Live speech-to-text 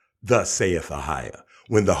Thus saith Ahiah,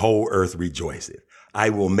 when the whole earth rejoiceth, I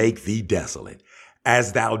will make thee desolate,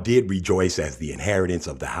 as thou did rejoice as the inheritance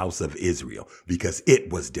of the house of Israel, because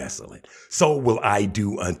it was desolate. So will I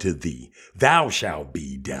do unto thee. Thou shalt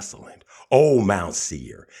be desolate, O Mount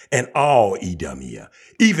Seir, and all Edomia,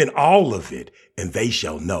 even all of it, and they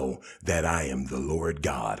shall know that I am the Lord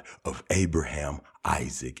God of Abraham,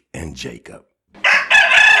 Isaac, and Jacob.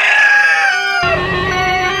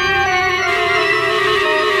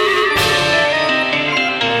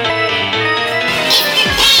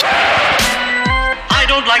 I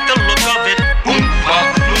don't like the look of it. Oompa,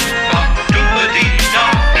 loompa, doobadee-da.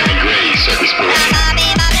 And a gray circus parade.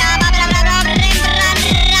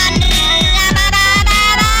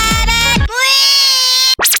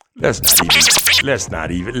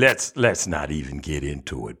 Let's not even get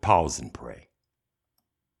into it. Pause and pray.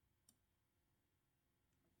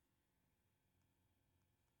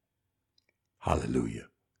 Hallelujah.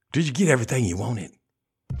 Did you get everything you wanted?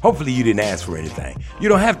 Hopefully you didn't ask for anything. You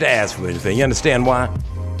don't have to ask for anything. You understand why?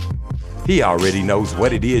 He already knows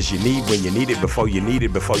what it is you need when you need it before you need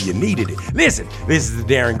it before you needed it. Listen, this is the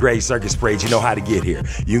Darren Gray Circus Parade. You know how to get here.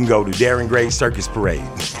 You can go to Darren Gray Circus Parade.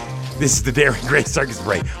 This is the Darren Gray Circus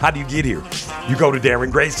Parade. How do you get here? You go to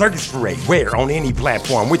Darren Gray Circus Parade. Where? On any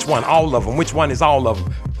platform. Which one? All of them. Which one is all of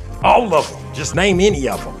them? All of them. Just name any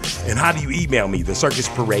of them. And how do you email me?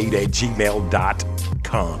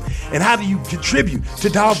 thecircusparade@gmail.com. And how do you contribute to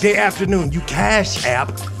Dog Day Afternoon? You Cash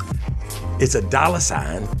App. It's a $,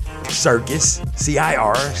 circus,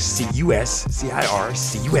 CIRCUS,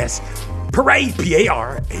 parade,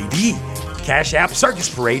 PARADE. Cash App Circus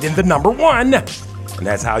Parade and the number 1. And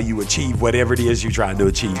that's how you achieve whatever it is you're trying to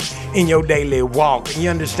achieve in your daily walk. And you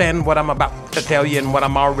understand what I'm about to tell you and what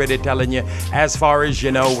I'm already telling you as far as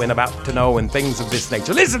you know and about to know and things of this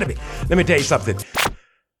nature. Listen to me. Let me tell you something.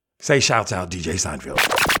 Say shouts out DJ Seinfeld.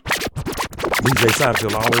 DJ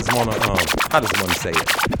Seinfeld always want to, I just want to say it.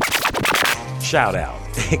 Shout out.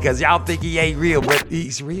 Because y'all think he ain't real, but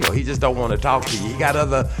he's real. He just don't want to talk to you. He got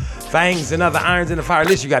other fangs and other irons in the fire.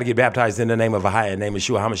 Listen, you got to get baptized in the name of Ahiah, name of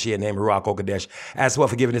Yeshua HaMashiach, name of Ruach HaKodesh. Ask for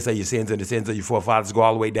forgiveness of your sins and the sins of your forefathers. Go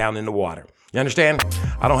all the way down in the water. You understand?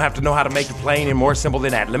 I don't have to know how to make it plain and more simple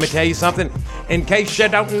than that. Let me tell you something. In case you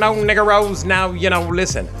don't know, niggeros, now,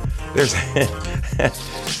 listen. There's...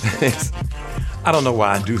 I don't know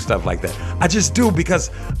why I do stuff like that. I just do because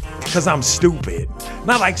I'm stupid.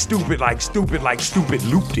 Not like stupid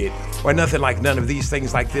looped it, or nothing like none of these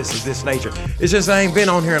things like this of this nature. It's just I ain't been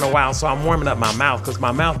on here in a while, so I'm warming up my mouth because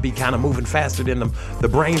my mouth be kind of moving faster than the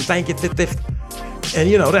brain thinking. And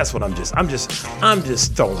that's what I'm just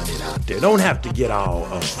throwing it out there. Don't have to get all,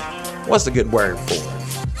 what's a good word for it?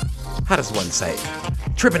 How does one say?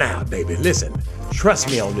 Tripping out, baby. Listen, trust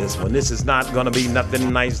me on this one. This is not gonna be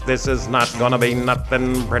nothing nice. This is not gonna be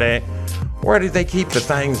nothing pretty. Where did they keep the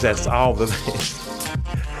things that's all the...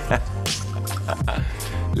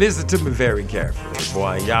 Listen to me very carefully,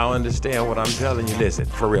 boy. Y'all understand what I'm telling you? Listen,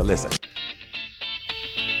 for real, listen.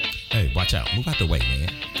 Hey, watch out. Move out the way, man.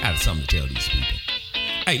 I have something to tell these people.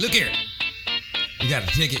 Hey, look here. You got a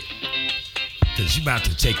ticket? Because you about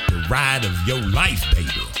to take the ride of your life, baby.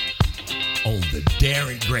 On the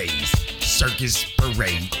Darren Gray's Circus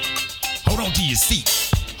Parade. Hold on to your seat.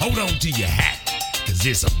 Hold on to your hat. Because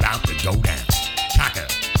it's about to go down.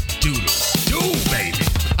 Cock-a-doodle-doo, baby.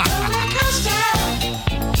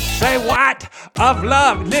 Say what? Of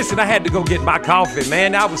love. Listen, I had to go get my coffee,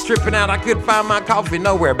 man. I was tripping out. I couldn't find my coffee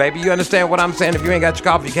nowhere, baby. You understand what I'm saying? If you ain't got your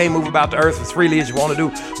coffee, you can't move about the earth as freely as you want to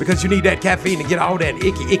do because you need that caffeine to get all that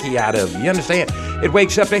icky out of you. You understand? It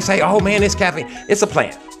wakes you up. They say, oh, man, it's caffeine. It's a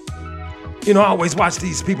plant. I always watch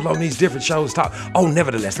these people on these different shows talk. Oh,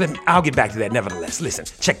 nevertheless, I'll get back to that. Nevertheless, listen,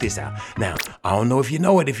 check this out. Now, I don't know if you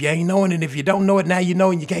know it, if you ain't knowing it, if you don't know it, now you know,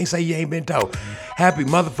 and you can't say you ain't been told. Happy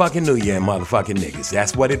motherfucking New Year, motherfucking niggas.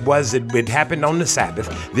 That's what it was. It happened on the Sabbath.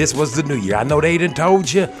 This was the New Year. I know they done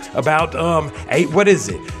told you about,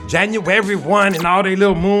 January 1 and all they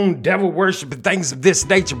little moon devil worship and things of this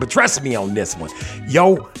nature, but trust me on this one.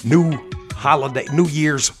 New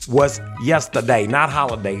Year's was yesterday, not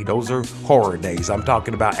holiday. Those are horror days. I'm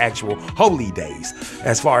talking about actual holy days.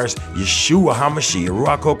 As far as Yeshua HaMashiach,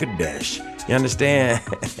 Ruach HaKodesh. You understand?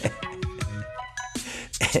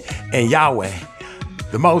 And Yahweh,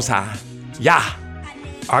 the Most High, Yah,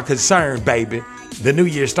 are concerned, baby. The new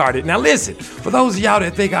year started. Now listen, for those of y'all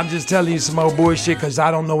that think I'm just telling you some old bullshit because I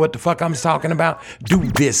don't know what the fuck I'm talking about, do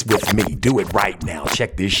this with me. Do it right now.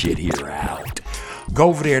 Check this shit here out. Go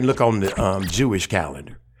over there and look on the Jewish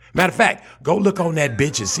calendar. Matter of fact, go look on that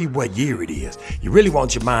bitch and see what year it is. You really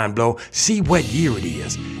want your mind blown? See what year it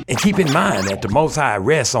is. And keep in mind that the Most High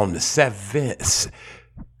rests on the seventh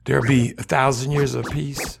there'll be 1,000 years of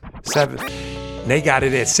peace. 7. They got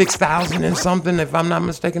it at 6,000 and something, if I'm not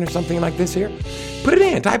mistaken, or something like this here. Put it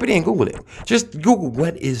in, type it in, Google it. Just Google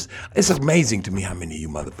it's amazing to me how many of you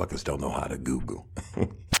motherfuckers don't know how to Google.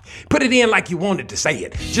 Put it in like you wanted to say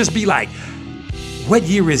it. Just be like, what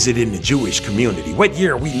year is it in the Jewish community? What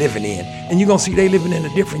year are we living in? And you're going to see they living in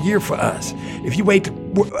a different year for us. If you wait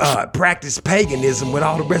to practice paganism with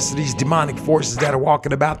all the rest of these demonic forces that are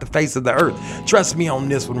walking about the face of the earth, trust me on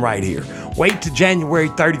this one right here. Wait to January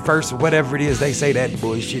 31st or whatever it is they say that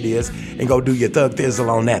bullshit is and go do your thug thizzle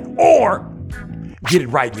on that. Or get it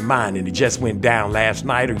right in your mind, and it just went down last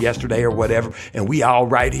night or yesterday or whatever, and we all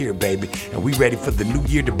right here, baby, and we ready for the new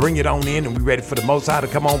year to bring it on in, and we ready for the Most High to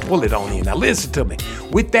come on, pull it on in. Now listen to me.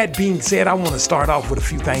 With that being said, I want to start off with a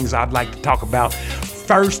few things I'd like to talk about.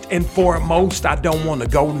 First and foremost, I don't want to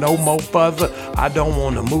go no more further. I don't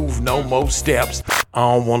want to move no more steps. I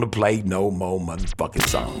don't want to play no more motherfucking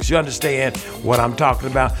songs. You understand what I'm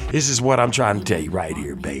talking about? This is what I'm trying to tell you right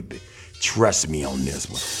here, baby. Trust me on this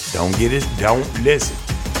one. Don't listen.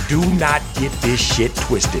 Do not get this shit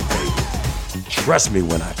twisted, baby. Trust me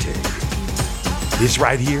when I tell you. This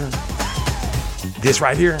right here,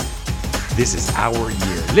 this is our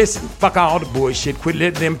year. Listen, fuck all the bullshit. Quit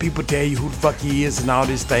letting them people tell you who the fuck he is and all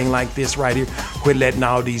this thing like this right here. Quit letting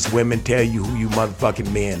all these women tell you who you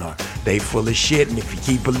motherfucking men are. They full of shit, and if you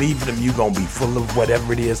keep believing them, you gonna be full of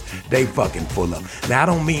whatever it is they fucking full of. Now, I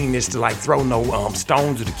don't mean this to like throw no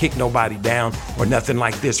stones or to kick nobody down or nothing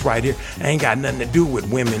like this right here. I ain't got nothing to do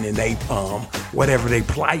with women and they whatever they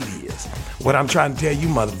plight is. What I'm trying to tell you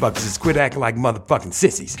motherfuckers is quit acting like motherfucking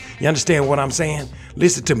sissies. You understand what I'm saying?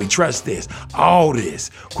 Listen to me, trust this, all this.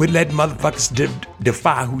 Quit letting motherfuckers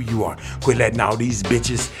defy who you are. Quit letting all these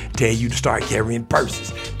bitches tell you to start carrying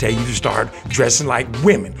purses, tell you to start dressing like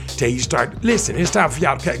women, tell you to start, listen, it's time for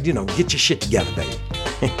y'all to, get your shit together, baby.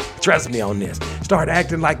 Trust me on this. Start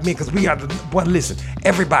acting like me, because we are boy, listen,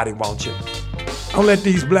 everybody wants you. Don't let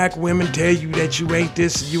these black women tell you that you ain't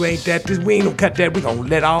this, you ain't that. We ain't gonna cut that. We gonna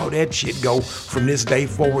let all that shit go from this day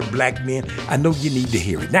forward, black men. I know you need to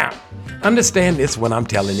hear it. Now, understand this when I'm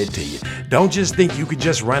telling it to you. Don't just think you could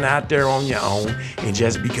just run out there on your own and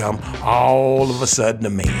just become all of a sudden a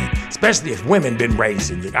man. Especially if women been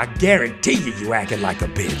raising you. I guarantee you acting like a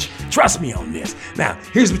bitch. Trust me on this. Now,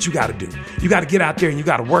 here's what you gotta do. You gotta get out there and you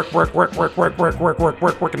gotta work. And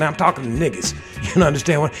I'm talking to niggas. You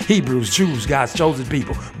understand what? Hebrews, Jews, God's chosen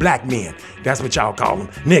people, black men. That's what y'all call them,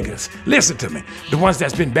 niggas. Listen to me. The ones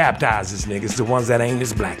that's been baptized as niggas, the ones that ain't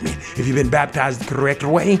as black men. If you've been baptized the correct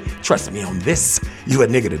way, trust me on this, you a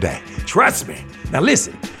nigga today. Trust me. Now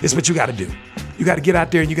listen, this is what you gotta do. You got to get out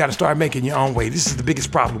there and you got to start making your own way. This is the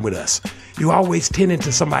biggest problem with us. You always tending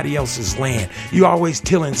to somebody else's land. You always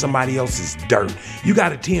tilling somebody else's dirt. You got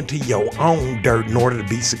to tend to your own dirt in order to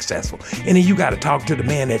be successful. And then you got to talk to the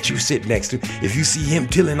man that you sit next to if you see him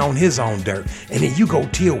tilling on his own dirt. And then you go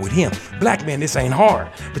till with him. Black man, this ain't hard,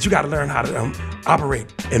 but you got to learn how to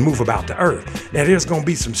operate and move about the earth. Now, there's going to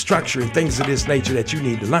be some structure and things of this nature that you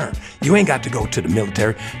need to learn. You ain't got to go to the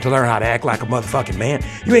military to learn how to act like a motherfucking man.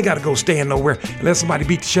 You ain't got to go stand nowhere and let somebody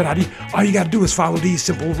beat the shit out of you. All you got to do is follow these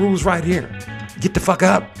simple rules right here. Get the fuck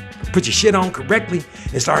up, put your shit on correctly,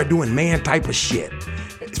 and start doing man type of shit.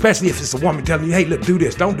 Especially if it's a woman telling you, hey, look, do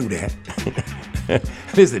this, don't do that.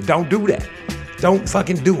 Listen, don't do that. Don't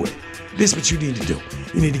fucking do it. This is what you need to do.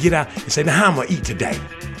 You need to get out and say, now how am I gonna eat today?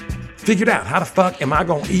 Figure it out. How the fuck am I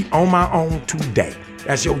gonna eat on my own today?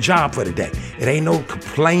 That's your job for the day. It ain't no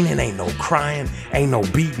complaining, ain't no crying, ain't no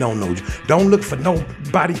beating, no. Don't look for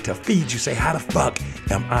nobody to feed you. Say, how the fuck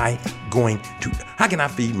am I going to, how can I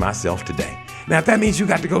feed myself today? Now, if that means you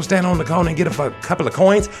got to go stand on the corner and get a couple of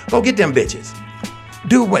coins, go get them bitches.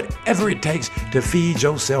 Do whatever it takes to feed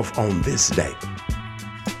yourself on this day.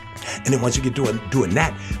 And then once you get doing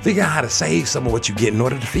that, figure out how to save some of what you get in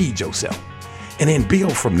order to feed yourself. And then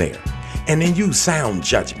build from there. And then use sound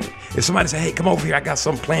judgment. If somebody say, hey, come over here, I got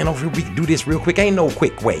something planned over here, we can do this real quick. Ain't no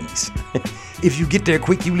quick ways. If you get there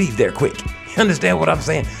quick, you leave there quick. You understand what I'm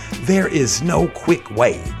saying? There is no quick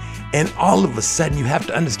way. And all of a sudden, you have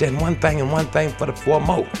to understand one thing and one thing for the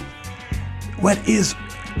foremost. What is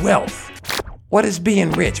wealth? What is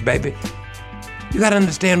being rich, baby? You got to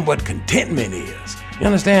understand what contentment is. You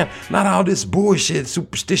understand? Not all this bullshit,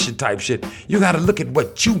 superstition type shit. You got to look at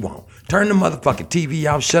what you want. Turn the motherfucking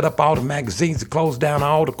TV off, shut up all the magazines, and close down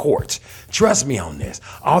all the courts. Trust me on this.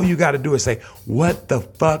 All you got to do is say, what the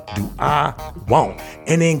fuck do I want?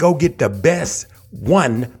 And then go get the best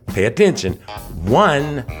one. Pay attention.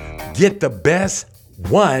 One, get the best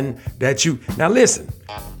one that you, now listen,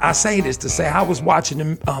 I say this to say I was watching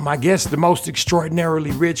him, I guess the most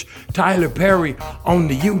extraordinarily rich Tyler Perry on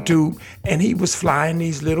the YouTube, and he was flying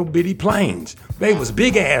these little bitty planes. They was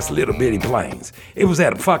big ass little bitty planes. It was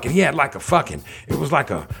at it was like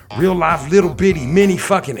a real life little bitty mini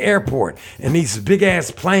fucking airport, and these big ass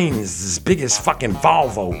planes, as big as fucking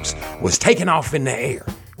Volvos, was taking off in the air,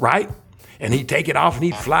 right? And he'd take it off and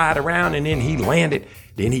he'd fly it around, and then he'd land it,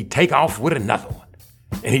 then he'd take off with another one.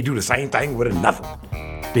 And he'd do the same thing with another one.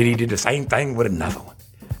 Then he did the same thing with another one.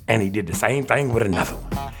 And he did the same thing with another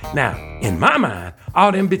one. Now, in my mind,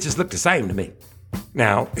 all them bitches look the same to me.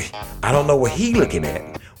 Now, I don't know what he looking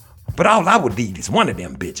at, but all I would need is one of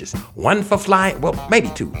them bitches. One for flying, well, maybe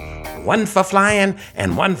two. One for flying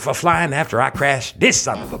and one for flying after I crash this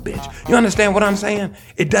son of a bitch. You understand what I'm saying?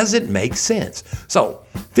 It doesn't make sense. So,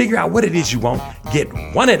 figure out what it is you want. Get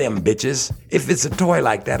one of them bitches. If it's a toy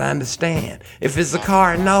like that, I understand. If it's a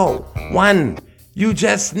car, no. One. You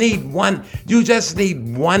just need one. You just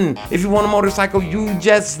need one. If you want a motorcycle, you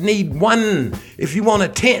just need one. If you want a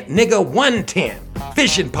tent, nigga, one tent.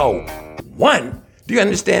 Fishing pole, one. Do you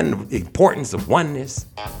understand the importance of oneness?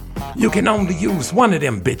 You can only use one of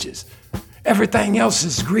them bitches. Everything else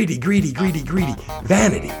is greedy.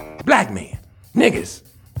 Vanity. Black man. Niggas.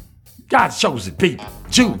 God's chosen people.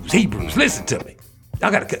 Jews, Hebrews, listen to me.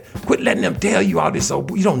 Y'all gotta quit letting them tell you all this old.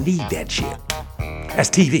 You don't need that shit. That's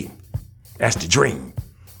TV. That's the dream.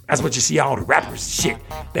 That's what you see all the rappers shit.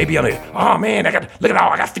 They be on it. Oh man, I got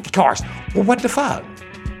 50 cars. Well, what the fuck?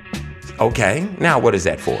 Okay, now what is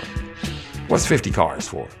that for? What's 50 cars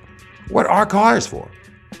for? What are cars for?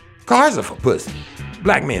 Cars are for pussy.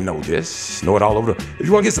 Black men know this. Know it all over. If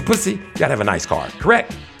you want to get some pussy, you gotta have a nice car.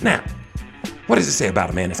 Correct? Now, what does it say about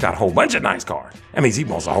a man that's got a whole bunch of nice cars? That means he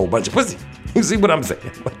wants a whole bunch of pussy. You see what I'm saying?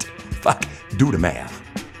 What the fuck? Do the math.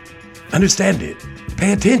 Understand it.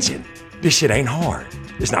 Pay attention. This shit ain't hard.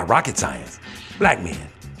 It's not rocket science. Black men,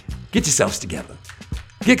 get yourselves together.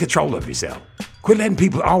 Get control of yourself. Quit letting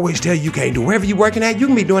people always tell you can't do wherever you're working at. You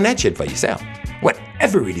can be doing that shit for yourself.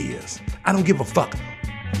 Whatever it is. I don't give a fuck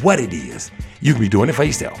what it is. You can be doing it for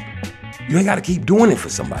yourself. You ain't got to keep doing it for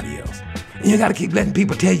somebody else. And you got to keep letting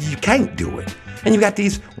people tell you can't do it. And you got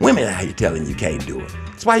these women out here telling you can't do it.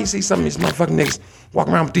 That's why you see some of these motherfucking niggas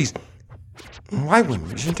walking around with these white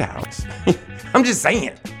women in towels. I'm just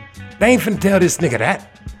saying. They ain't finna tell this nigga that.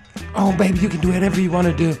 Oh, baby, you can do whatever you want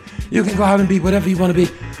to do. You can go out and be whatever you want to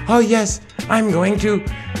be. Oh, yes, I'm going to.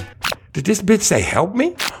 Did this bitch say help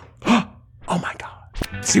me? Oh, my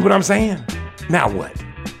God. See what I'm saying? Now what?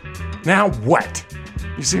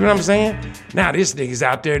 You see what I'm saying? Now this nigga's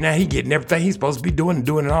out there. Now he getting everything he's supposed to be doing and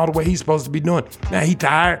doing it all the way he's supposed to be doing. Now he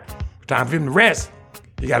tired. Time for him to rest.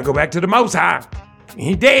 He got to go back to the Most High.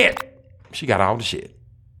 He dead. She got all the shit.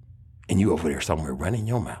 And you over there somewhere running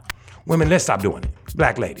your mouth. Women, let's stop doing it.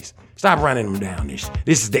 Black ladies, stop running them down.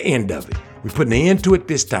 This is the end of it. We're putting an end to it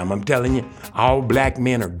this time. I'm telling you, all black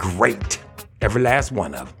men are great. Every last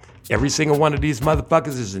one of them. Every single one of these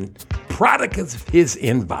motherfuckers is a product of his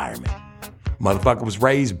environment. Motherfucker was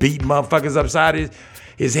raised beating motherfuckers upside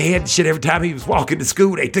his head and shit every time he was walking to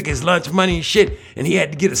school. They took his lunch money and shit, and he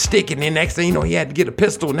had to get a stick, and then next thing you know, he had to get a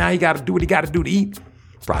pistol. Now he got to do what he got to do to eat.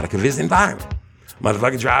 Product of his environment.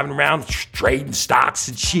 Motherfucker driving around trading stocks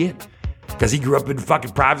and shit. Because he grew up in a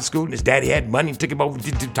fucking private school and his daddy had money and took him over,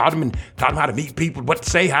 taught him how to meet people, what to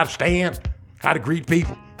say, how to stand, how to greet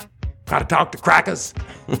people, how to talk to crackers.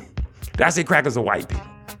 Did I say crackers are white people?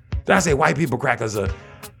 Did I say white people crackers are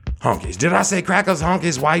honkies? Did I say crackers,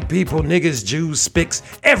 honkies, white people, niggas, Jews, spics,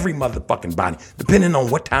 every motherfucking body, depending on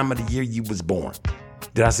what time of the year you was born.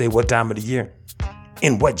 Did I say what time of the year?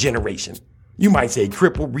 In what generation? You might say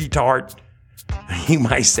crippled, retard. You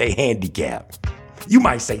might say handicap. You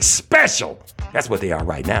might say special. That's what they are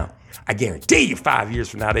right now. I guarantee you 5 years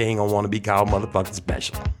from now, they ain't gonna want to be called motherfucking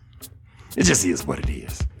special. It just is what it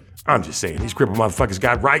is. I'm just saying, these crippled motherfuckers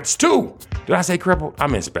got rights too. Did I say crippled? I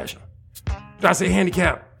meant special. Did I say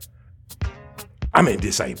handicap? I meant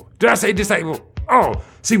disabled. Did I say disabled? Oh,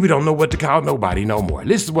 see, we don't know what to call nobody no more.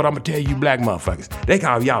 This is what I'm gonna tell you black motherfuckers. They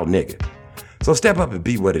call y'all nigga. So step up and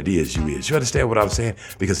be what it is you is. You understand what I'm saying?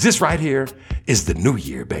 Because this right here is the new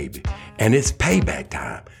year, baby. And it's payback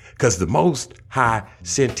time. Because the Most High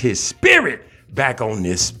sent his spirit back on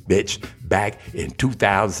this bitch back in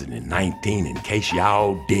 2019, in case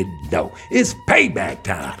y'all didn't know. It's payback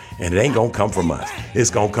time. And it ain't gonna come from us.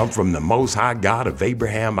 It's gonna come from the Most High God of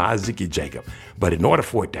Abraham, Isaac, and Jacob. But in order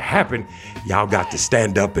for it to happen, y'all got to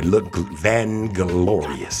stand up and look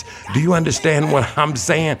vainglorious. Do you understand what I'm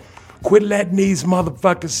saying? Quit letting these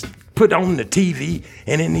motherfuckers put on the TV,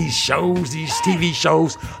 and in these shows, these TV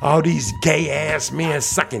shows, all these gay-ass men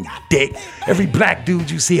sucking dick. Every black dude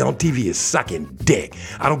you see on TV is sucking dick.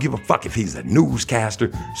 I don't give a fuck if he's a newscaster,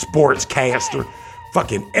 sportscaster,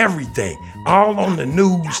 fucking everything. All on the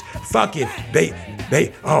news, fucking,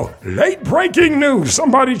 late breaking news.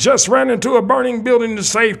 Somebody just ran into a burning building to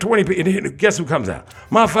save 20 people. Guess who comes out?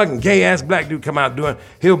 Motherfucking gay-ass black dude come out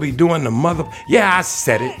he'll be doing the yeah, I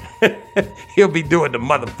said it. He'll be doing the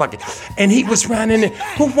motherfucking, and he was running it.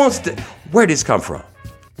 Where'd this come from?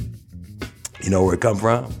 You know where it come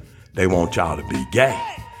from? They want y'all to be gay,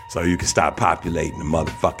 so you can stop populating the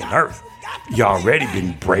motherfucking earth. You already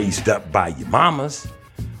been raised up by your mamas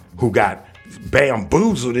who got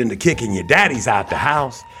bamboozled into kicking your daddies out the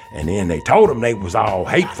house. And then they told them they was all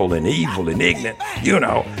hateful and evil and ignorant. You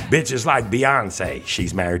know, bitches like Beyonce,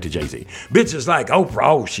 she's married to Jay-Z. Bitches like Oprah,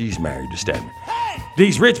 oh, she's married to Stedman.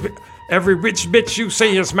 Every rich bitch you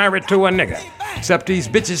see is married to a nigga. Except these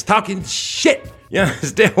bitches talking shit. You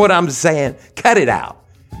understand what I'm saying? Cut it out.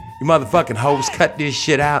 You motherfucking hoes, cut this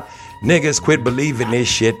shit out. Niggas, quit believing this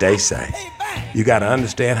shit they say. You got to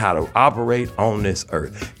understand how to operate on this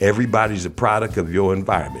earth. Everybody's a product of your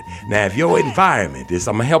environment. Now, if your environment is,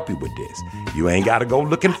 I'm going to help you with this. You ain't got to go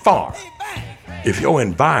looking far. If your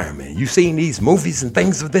environment, you seen these movies and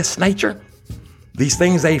things of this nature? These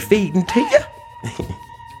things they feeding to you?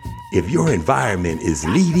 If your environment is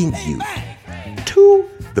leading you to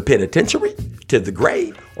the penitentiary, to the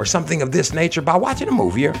grave, or something of this nature by watching a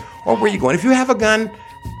movie or where you going. If you have a gun,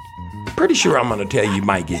 pretty sure I'm going to tell you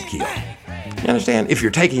might get killed. You understand? If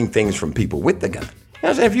you're taking things from people with the gun. You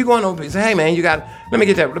understand? If you're going over and say, hey man, let me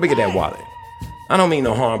get that wallet. I don't mean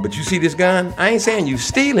no harm, but you see this gun? I ain't saying you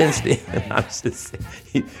stealing. I'm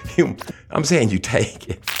saying you take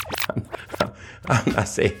it. I'm not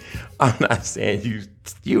saying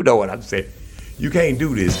you know what I'm saying. You can't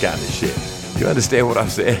do this kind of shit. You understand what I'm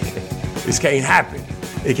saying? This can't happen.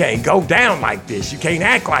 It can't go down like this. You can't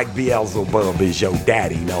act like Beelzebub is your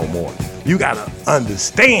daddy no more. You gotta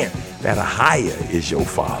understand that a higher is your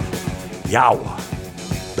father. Yahweh,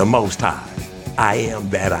 the Most High. I am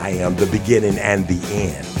that I am, the beginning and the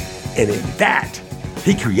end. And in that,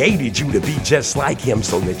 he created you to be just like him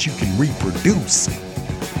so that you can reproduce.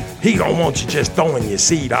 He don't want you just throwing your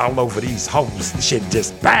seed all over these hoes and shit,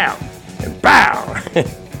 just bow and bow.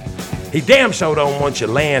 He damn sure don't want you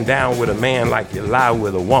laying down with a man like you lie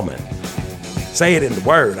with a woman. Say it in the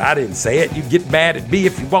word. I didn't say it. You get mad at me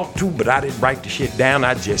if you want to, but I didn't write the shit down.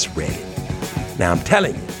 I just read it. Now I'm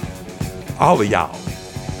telling you, all of y'all,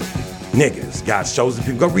 niggas, God's chosen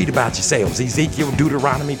people, go read about yourselves. Ezekiel,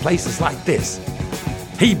 Deuteronomy, places like this.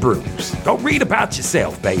 Hebrews, go read about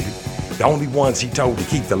yourself, baby. The only ones he told to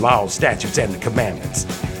keep the laws, statutes, and the commandments.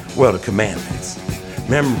 Well, the commandments.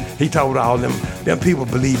 Remember, he told all them people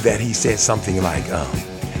believe that he said something like,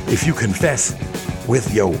 if you confess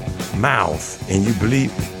with your mouth and you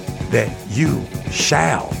believe that you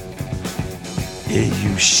shall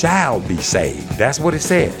be saved. That's what it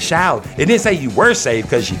said, shall. It didn't say you were saved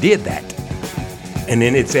because you did that. And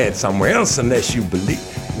then it said somewhere else, unless you believe,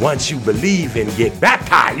 once you believe and get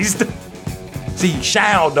baptized. See,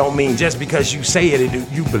 shall don't mean just because you say it,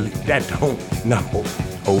 you believe. That don't, no.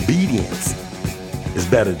 Obedience is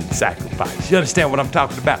better than sacrifice. You understand what I'm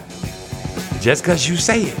talking about? Just because you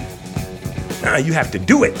say it, you have to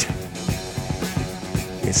do it.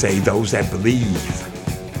 And say those that believe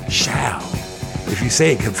shall. If you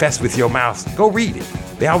say it, confess with your mouth, go read it.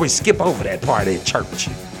 They always skip over that part at church.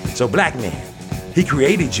 So black man, he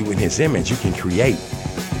created you in his image. You can create.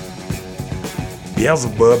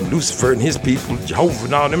 Beelzebub, Lucifer and his people, Jehovah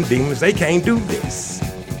and all them demons, they can't do this.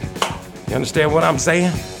 You understand what I'm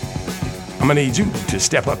saying? I'm gonna need you to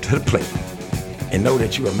step up to the plate and know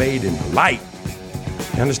that you are made in the light.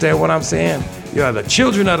 You understand what I'm saying? You are the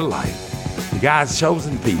children of the light. God's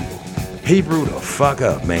chosen people. Hebrew the fuck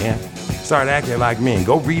up, man. Start acting like me and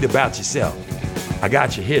go read about yourself. I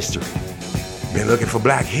got your history. Been looking for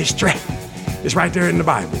black history? It's right there in the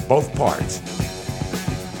Bible, both parts.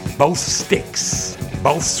 Both sticks,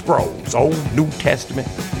 both scrolls, Old, New Testament.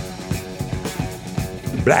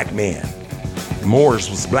 Black man. The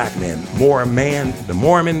Moors was black man. The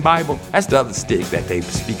Mormon Bible, that's the other stick that they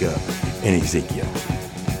speak of in Ezekiel.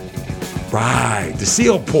 Right, the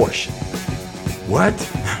sealed portion. What?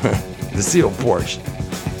 The sealed portion.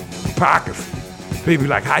 Apocrypha. People be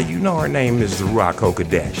like, how you know her name is the Ruach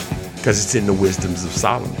HaKodesh? Because it's in the Wisdoms of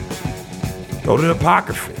Solomon. Go to the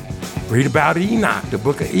Apocrypha. Read about Enoch, the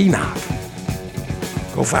book of Enoch.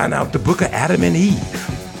 Go find out the book of Adam and Eve.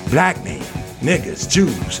 Black man, niggas,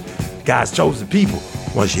 Jews, God's chosen people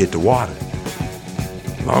once you hit the water.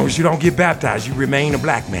 As long as you don't get baptized, you remain a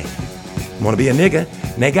black man. Want to be a nigga?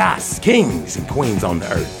 Negus, kings and queens on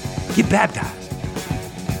the earth. Get baptized.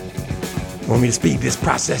 Want me to speed this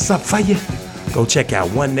process up for you? Go check out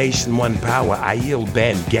One Nation, One Power, Aiel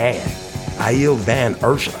Van Gad, Aiel Van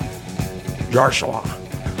Ursula, Joshua.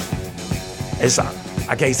 It's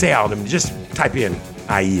I can't say all of them. Just type in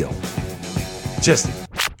Aiel. Just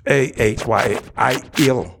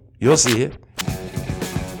Aiel. You'll see it.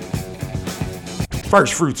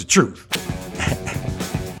 First fruits of truth.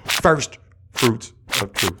 First fruits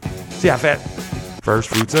of truth. See how fat? First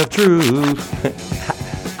fruits of truth.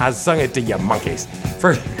 I sung it to you monkeys.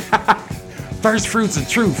 First fruits of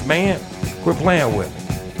truth, man. Quit playing with me.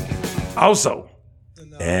 Also,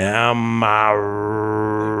 am I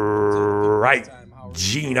right?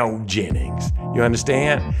 Geno Jennings. You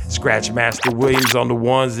understand? Scratch Master Williams on the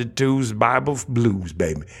ones and twos, Bible blues,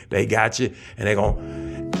 baby. They got you, and they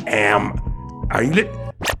gon' are you lit?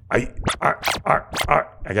 I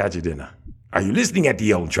got you, didn't I? Are you listening at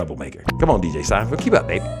the old troublemaker? Come on, DJ Simon. Keep up,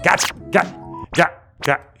 baby. Got.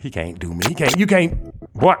 He can't do me. He can't. You can't.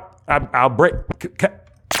 What? I'll break.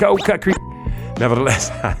 Go cut creep. Nevertheless,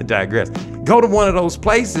 I digress. Go to one of those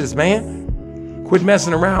places, man. Quit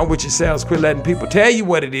messing around with yourselves. Quit letting people tell you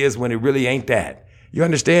what it is when it really ain't that. You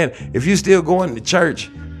understand? If you still going to church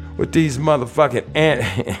with these motherfucking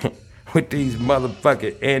Antichrist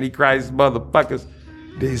motherfuckers,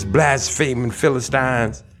 these blaspheming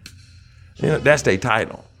Philistines, you know, that's their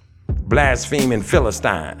title. Blaspheming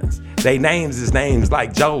Philistines. They names is names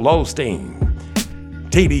like Joel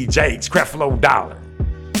Osteen, T.D. Jakes, Creflo Dollar.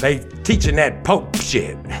 They teaching that Pope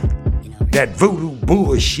shit, that voodoo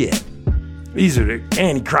bullshit. These are the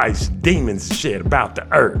Antichrist demons shit about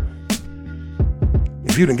the earth.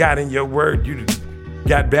 If you done got in your word, you done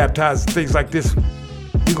got baptized, things like this,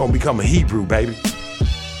 you're gonna become a Hebrew, baby.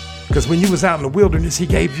 Because when you was out in the wilderness, he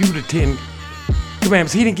gave you the 10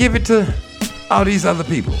 commandments. He didn't give it to all these other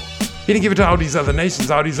people. He didn't give it to all these other nations.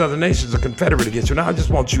 All these other nations are confederate against you. Now I just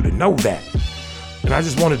want you to know that. And I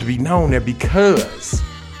just want it to be known that because,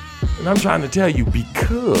 and I'm trying to tell you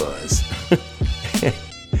because,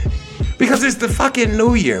 because it's the fucking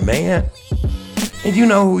New Year, man. And you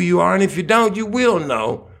know who you are, and if you don't, you will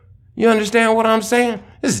know. You understand what I'm saying?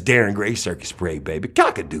 This is Darren Gray Circus Parade, baby.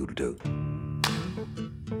 Cock-a-doodle-doo.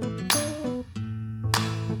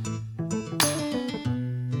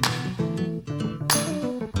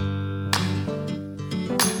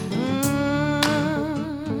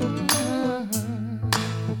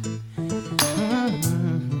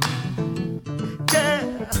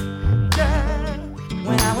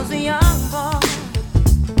 When I was a young boy,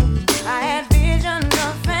 I had vision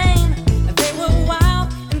of fame. They were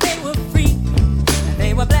wild and they were free, and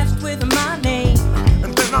they were blessed with my name.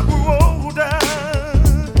 And then I grew older,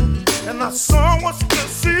 and I saw what's to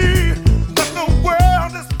see. That the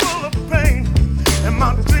world is full of pain, and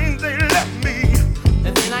my dreams they left me.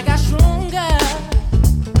 And then I got stronger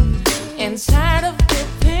inside of the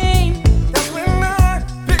pain. That's when I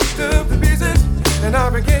picked up the pieces, and I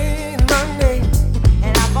regained my name.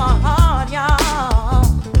 And I fought hard, y'all.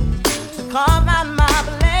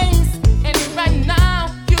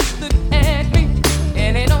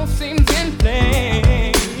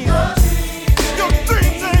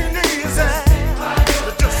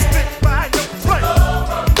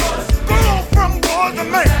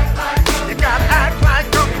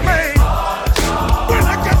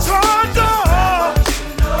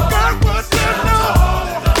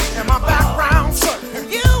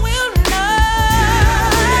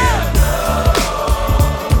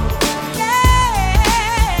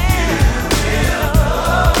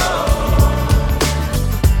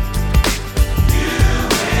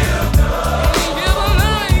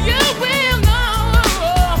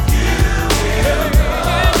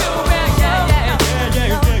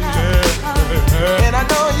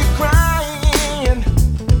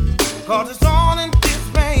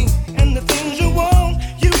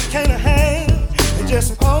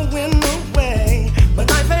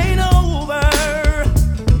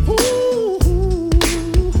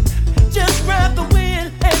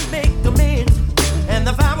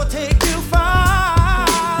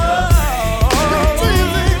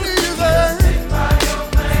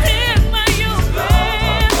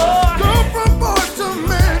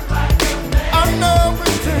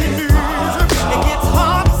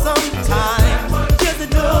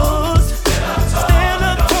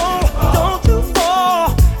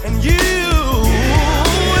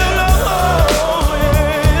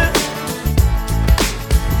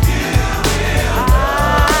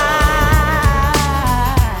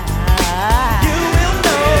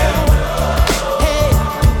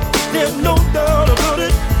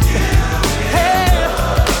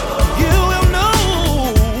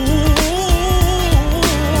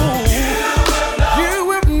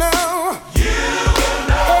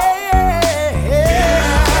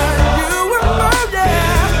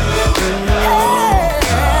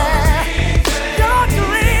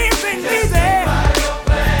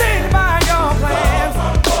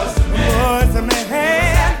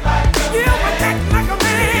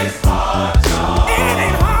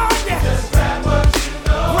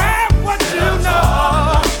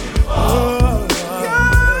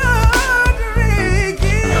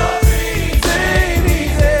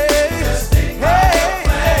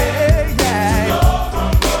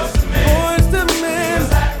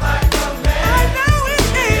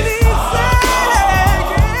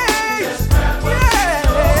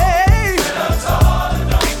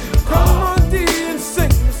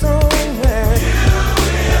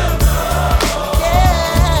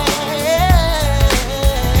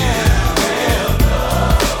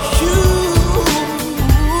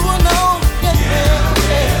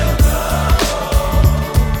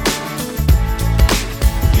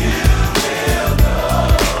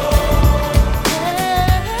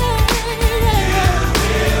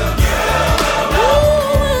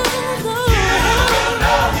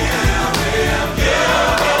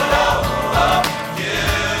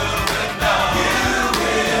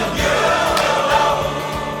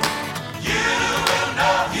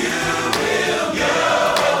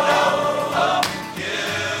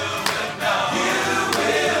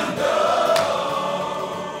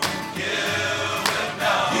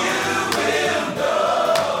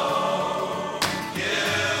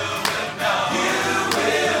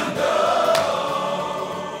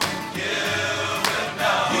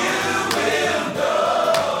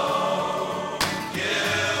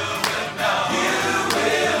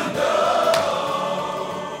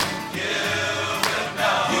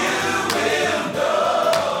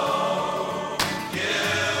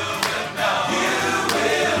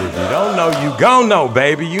 don't know, you gon' know,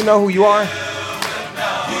 baby. You know who you are?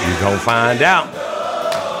 You gon' find out.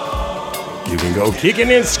 You can go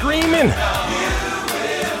kicking and screaming.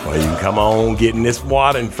 Or you can come on, get in this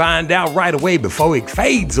water and find out right away before it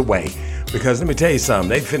fades away. Because let me tell you something,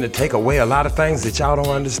 they finna take away a lot of things that y'all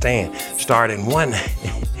don't understand. Starting one,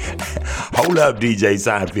 hold up, DJ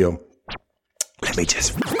Seinfeld. Let me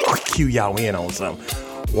just cue y'all in on something.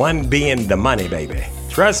 One being the money, baby.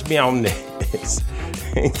 Trust me on this.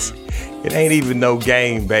 It ain't even no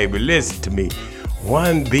game, baby. Listen to me.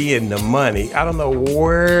 One being the money. I don't know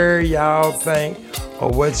where y'all think or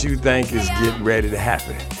what you think is getting ready to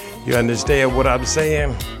happen. You understand what I'm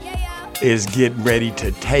saying? Is getting ready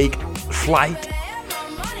to take flight.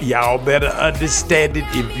 Y'all better understand it.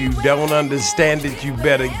 If you don't understand it, you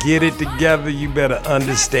better get it together. You better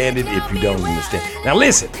understand it if you don't understand. Now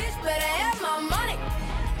listen.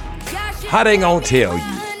 How they gonna tell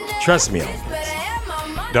you? Trust me on this.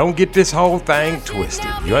 Don't get this whole thing twisted.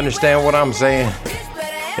 You understand what I'm saying?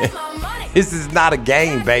 This is not a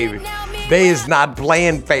game, baby. They is not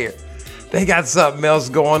playing fair. They got something else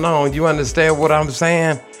going on. You understand what I'm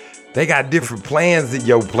saying? They got different plans than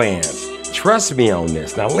your plans. Trust me on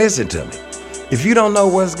this. Now listen to me. If you don't know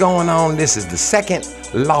what's going on, this is the second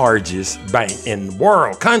largest bank in the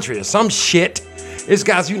world, country, or some shit. It's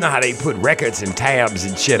guys, you know how they put records and tabs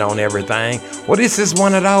and shit on everything. Well, this is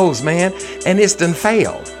one of those, man, and it's done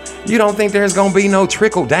failed. You don't think there's gonna be no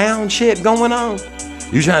trickle down shit going on?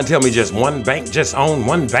 You trying to tell me just one bank just own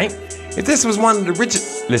one bank? If this was one of the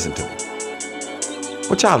richest, listen to me.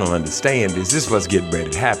 What y'all don't understand is this what's getting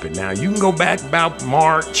ready to happen. Now, you can go back about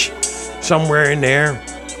March, somewhere in there.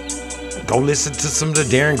 Go listen to some of the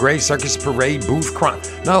Darren Gray Circus Parade booth crime.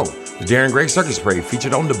 No, the Darren Gray Circus Parade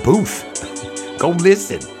featured on the booth. Go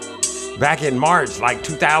listen. Back in March, like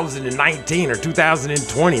 2019 or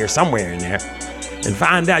 2020 or somewhere in there. And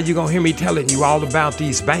find out, you're gonna hear me telling you all about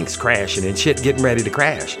these banks crashing and shit getting ready to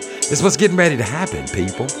crash. This is what's getting ready to happen,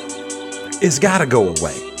 people. It's gotta go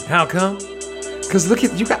away. How come? Cause look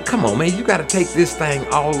at, come on, man, you gotta take this thing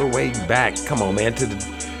all the way back, come on, man, to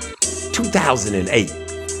the 2008.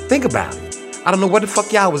 Think about it. I don't know what the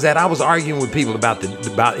fuck y'all was at. I was arguing with people about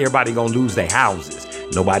everybody gonna lose their houses.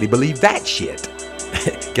 Nobody believed that shit.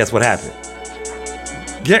 Guess what happened?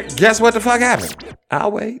 Guess what the fuck happened?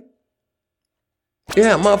 I'll wait.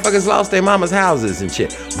 Yeah, motherfuckers lost their mama's houses and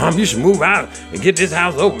shit. Mom, you should move out and get this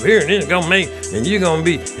house over here, and it's gonna make, and you're gonna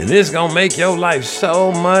be, and this gonna make your life so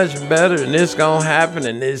much better, and this gonna happen,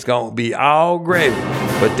 and it's gonna be all gravy.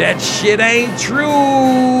 But that shit ain't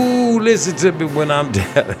true. Listen to me when I'm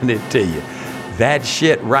telling it to you. That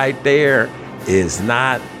shit right there is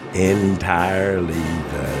not entirely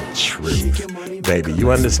the truth. Baby,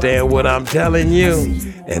 you understand what I'm telling you?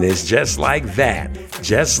 And it's just like that.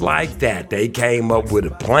 Just like that. They came up with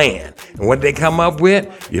a plan. And what they come up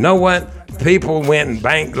with? You know what? People went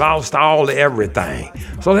and lost all everything.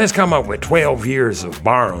 So let's come up with 12 years of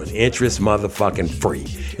borrowing interest motherfucking free.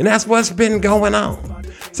 And that's what's been going on.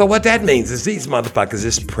 So what that means is these motherfuckers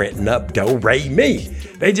is printing up do-re-mi.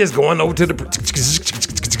 They just going over to the...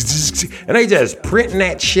 And they just printing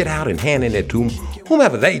that shit out and handing it to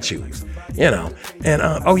whomever they choose. You know, and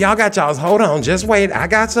y'all got y'all's, hold on, just wait, I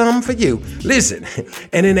got something for you. Listen,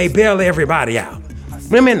 and then they bail everybody out.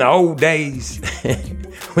 Remember in the old days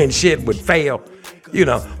when shit would fail, you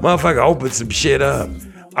know, motherfucker opened some shit up.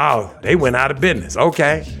 Oh, they went out of business.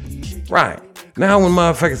 Okay, right. Now when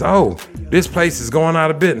motherfuckers, this place is going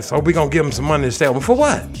out of business, so we gonna give them some money to sell. But for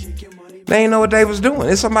what? They ain't know what they was doing.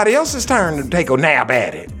 It's somebody else's turn to take a nab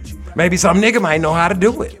at it. Maybe some nigga might know how to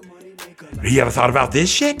do it. You ever thought about this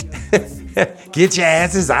shit? Get your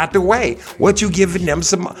asses out the way. What you giving them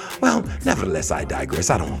some... Well, nevertheless, I digress.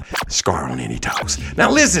 I don't scar on any toes. Now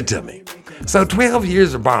listen to me. So 12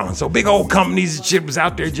 years of borrowing. So big old companies and shit was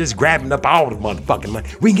out there just grabbing up all the motherfucking money.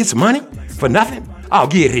 We can get some money for nothing? Oh,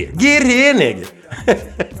 get here. Get here,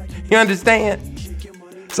 nigga. You understand?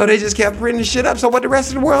 So they just kept printing shit up. So what the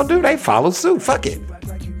rest of the world do? They follow suit. Fuck it.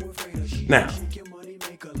 Now,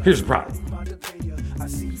 here's the problem.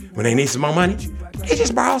 When they need some more money, they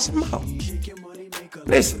just borrow some more.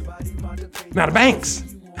 Listen, now the banks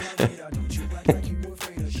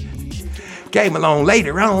came along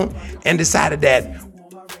later on and decided that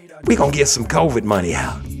we gonna get some COVID money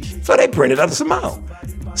out. So they printed up some more.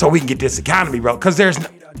 So we can get this economy rolling. Because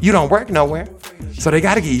you don't work nowhere. So they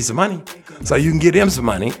gotta give you some money. So you can get them some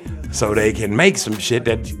money so they can make some shit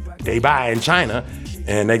that they buy in China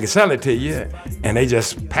and they can sell it to you. And they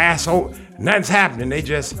just pass over. Nothing's happening. They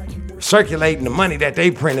just circulating the money that they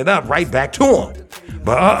printed up right back to them.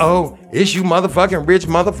 But it's you motherfucking rich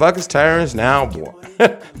motherfuckers' turns now, boy.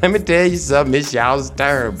 Let me tell you something, it's y'all's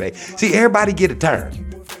turn, baby. See, everybody get a turn.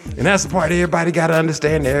 And that's the part everybody got to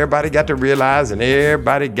understand, everybody got to realize, and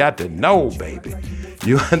everybody got to know, baby.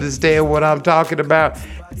 You understand what I'm talking about?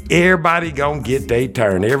 Everybody gonna get their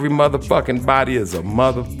turn. Every motherfucking body is a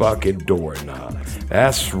motherfucking doorknob.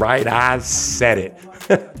 That's right, I said it.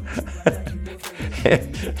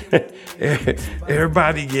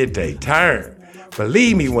 Everybody get their turn.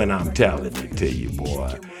 Believe me when I'm telling it to you,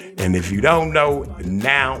 boy. And if you don't know,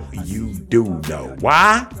 now you do know.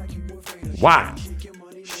 Why? Why?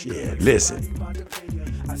 Shit, listen.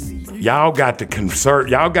 Y'all got to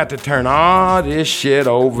turn all this shit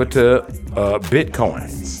over to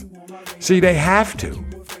Bitcoins. See, they have to.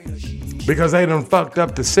 Because they done fucked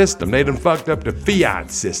up the system. They done fucked up the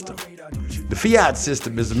fiat system. The fiat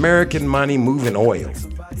system is American money moving oil,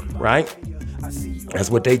 right? That's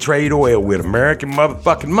what they trade oil with, American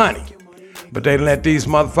motherfucking money. But they let these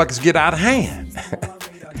motherfuckers get out of hand.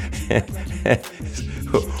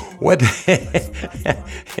 What?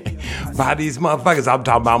 By these motherfuckers, I'm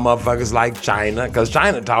talking about motherfuckers like China, because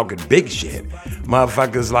China talking big shit.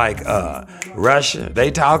 Motherfuckers like Russia,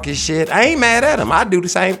 they talking shit. I ain't mad at them. I do the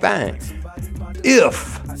same thing.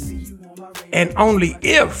 If, and only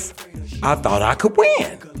if, I thought I could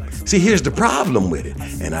win. See, here's the problem with it.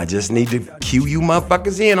 And I just need to cue you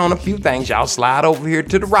motherfuckers in on a few things. Y'all slide over here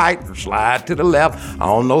to the right, or slide to the left. I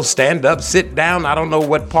don't know, stand up, sit down. I don't know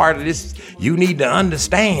what part of this you need to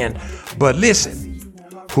understand. But listen,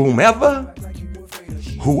 whoever,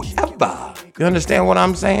 you understand what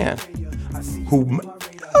I'm saying?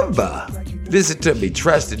 Whoever, listen to me,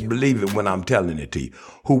 trust it, believe it when I'm telling it to you.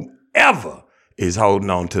 Whoever is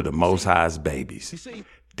holding on to the Most High's babies,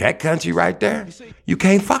 that country right there, you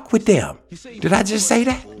can't fuck with them. Did I just say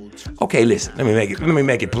that? Okay, listen, let me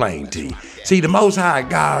make it plain to you. See, the Most High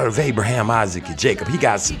God of Abraham, Isaac, and Jacob, he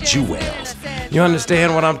got some jewels. You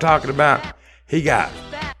understand what I'm talking about? He got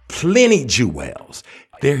plenty jewels.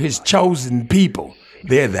 They're his chosen people.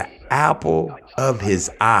 They're the apple of his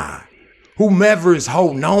eye. Whomever is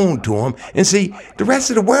holding on to him. And see, the rest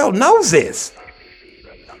of the world knows this.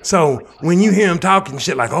 So when you hear them talking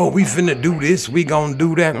shit like, oh, we finna do this, we gonna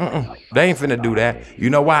do that. They ain't finna do that. You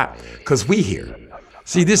know why? Because we here.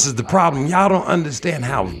 See, this is the problem. Y'all don't understand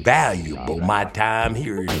how valuable my time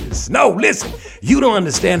here is. No, listen, you don't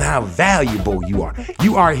understand how valuable you are.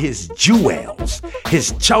 You are his jewels,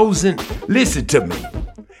 his chosen. Listen to me.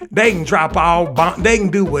 They can drop all bomb. They can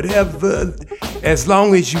do whatever as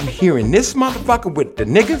long as you hearing this motherfucker with the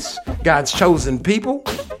niggas, God's chosen people.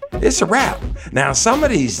 It's a wrap. Now, some of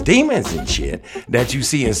these demons and shit that you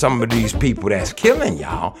see in some of these people that's killing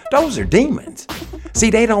y'all, those are demons. See,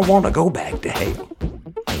 they don't want to go back to hell.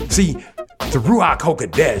 See, the Ruach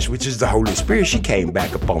HaKodesh, which is the Holy Spirit, she came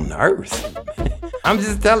back up on the earth. I'm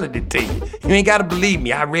just telling it to you. You ain't got to believe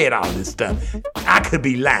me. I read all this stuff. I could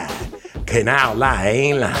be lying. Okay, now I'll lie. I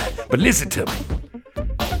ain't lying. But listen to me.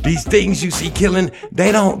 These things you see killing,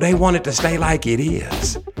 they want it to stay like it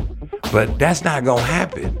is. But that's not going to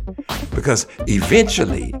happen. Because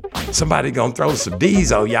eventually, somebody gonna throw some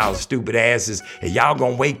D's on y'all stupid asses, and y'all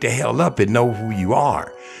gonna wake the hell up and know who you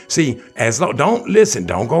are. See,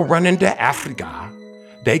 don't go run into Africa.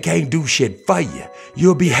 They can't do shit for you.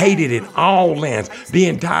 You'll be hated in all lands.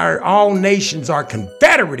 All nations are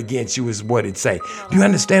confederate against you is what it say. Do you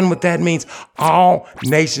understand what that means? All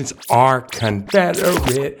nations are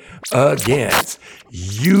confederate against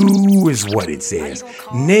you is what it says.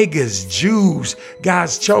 Niggas, Jews,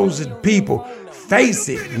 God's chosen people. Face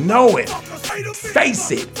it, know it.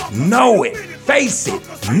 Face it, know it. Face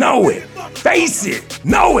it, know it. Face it,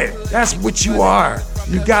 know it. That's what you are.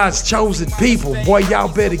 You God's chosen people. Boy,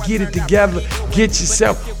 y'all better get it together. Get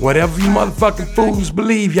yourself, whatever you motherfucking fools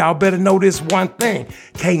believe, y'all better know this one thing.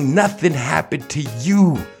 Can't nothing happen to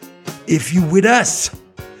you if you with us.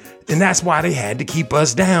 And that's why they had to keep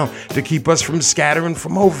us down, to keep us from scattering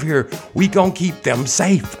from over here. We gonna keep them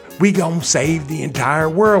safe. We gonna save the entire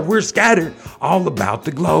world. We're scattered all about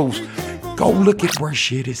the globe. Go look at where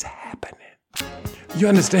shit is happening. You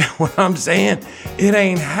understand what I'm saying? It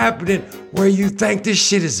ain't happening where you think this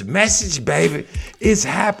shit is a message, baby. It's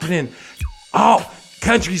happening. All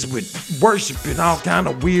countries with worshiping all kind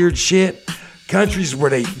of weird shit. Countries where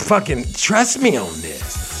they fucking trust me on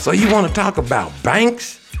this. So you want to talk about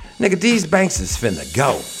banks? Nigga, these banks is finna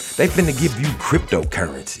go. They finna give you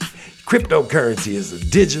cryptocurrency. Cryptocurrency is a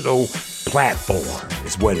digital platform,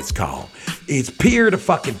 is what it's called. It's peer to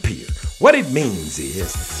fucking peer. What it means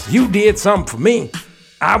is, you did something for me,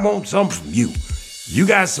 I want something from you. You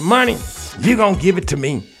got some money, you gonna give it to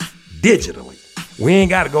me digitally. We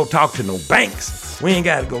ain't gotta go talk to no banks. We ain't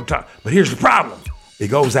got to go talk. But here's the problem. It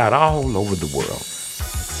goes out all over the world.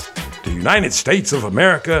 The United States of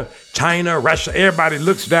America, China, Russia, everybody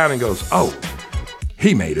looks down and goes, oh,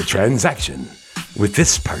 he made a transaction with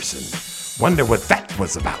this person. Wonder what that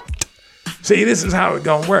was about. See, this is how it's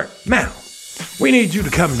gonna work. Now, we need you to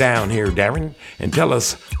come down here, Darren, and tell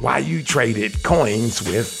us why you traded coins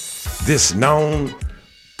with this known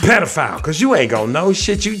pedophile. Because you ain't gonna know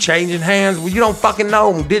shit. You changing hands. Well, you don't fucking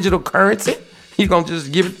know digital currency. You gonna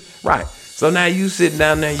just give it, right. So now you sitting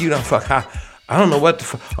down there, you don't fuck, I don't know what the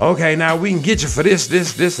fuck. Okay, now we can get you for this,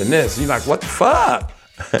 and this. You're like, what the fuck?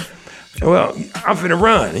 Well, I'm finna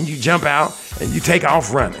run. And you jump out and you take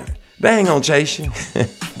off running. They ain't gonna chase you.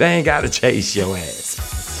 They ain't gotta chase your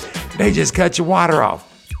ass. They just cut your water off.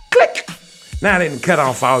 Click. Now they done cut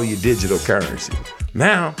off all your digital currency.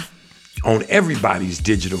 Now, on everybody's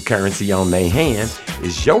digital currency on their hand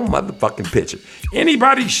is your motherfucking picture.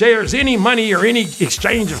 Anybody shares any money or any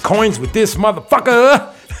exchange of coins with this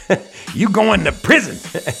motherfucker, you going to prison.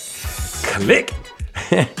 Click.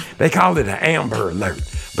 They call it an Amber Alert.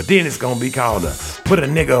 But then it's going to be called a put a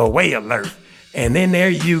nigga away alert. And then there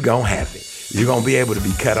you gonna have it. You're going to be able to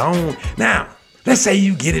be cut on. Now, let's say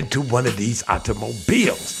you get into one of these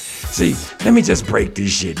automobiles. See, let me just break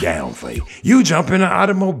this shit down for you. You jump in an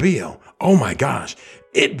automobile. Oh my gosh.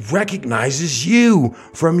 It recognizes you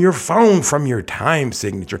from your phone, from your time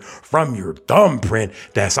signature, from your thumbprint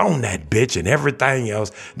that's on that bitch and everything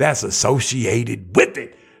else that's associated with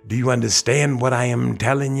it. Do you understand what I am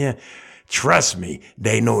telling you? Trust me,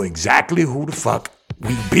 they know exactly who the fuck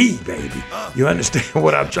we be, baby. You understand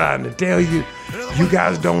what I'm trying to tell you? You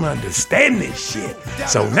guys don't understand this shit.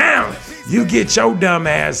 So now you get your dumb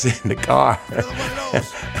ass in the car.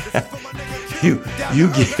 You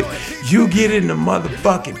get in the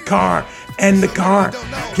motherfucking car, and the car,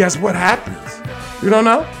 guess what happens? You don't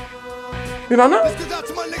know? You don't know?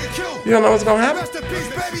 You don't know what's gonna happen?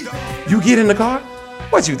 You get in the car,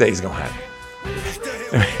 what you think is gonna happen?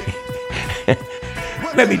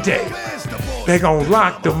 Let me tell you. They're gonna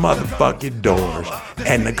lock the motherfucking doors,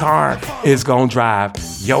 and the car is gonna drive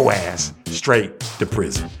your ass straight to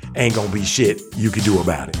prison. Ain't gonna be shit you can do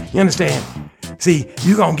about it. You understand? See,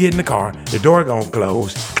 you gonna get in the car, the door gonna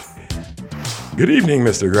close. Good evening,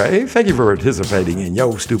 Mr. Gray. Thank you for participating in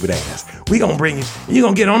your stupid ass. We gonna bring you, you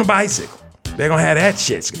gonna get on a bicycle. They're gonna have that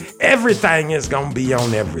shit. Everything is gonna be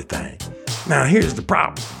on everything. Now, here's the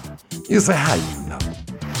problem. You say, how you know?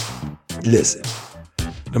 Listen,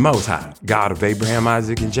 the Most High, God of Abraham,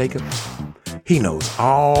 Isaac, and Jacob, he knows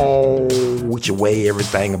all which way,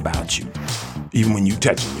 everything about you, even when you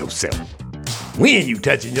touching yourself. When you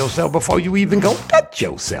touching yourself before you even go touch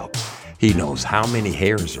yourself. He knows how many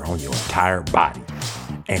hairs are on your entire body,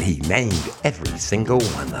 and he named every single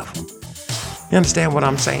one of them. You understand what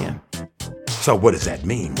I'm saying? So what does that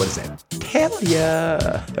mean? What does that tell ya?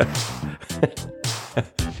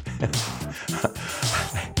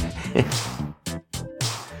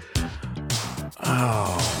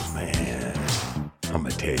 Oh, man. I'm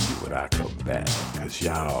going to tell you when I come back. Because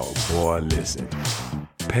y'all, boy, listen.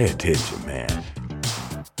 Pay attention, man.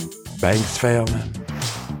 Banks failing.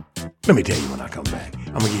 Let me tell you when I come back.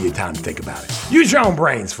 I'm going to give you time to think about it. Use your own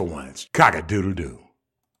brains for once. Cock-a-doodle-doo.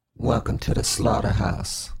 Welcome to the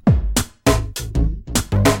slaughterhouse.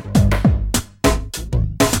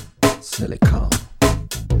 Silicone.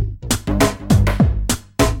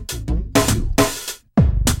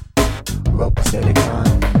 Rope of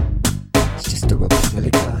silicon. It's just a rope of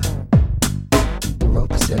silicon.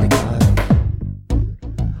 Rope of silicon.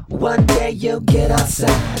 One day you'll get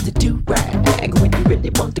outside to do rag when you really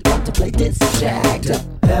want to contemplate this jacked up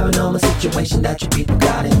paranormal situation that you people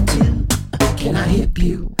got into. Can I hip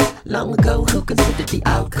you? Long ago, who considered the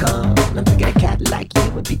outcome? I'm thinking a cat like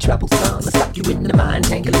you would be troublesome. I'll stop you in the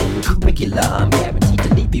mind-tangling curriculum. Guaranteed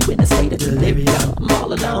to leave you in a state of delirium.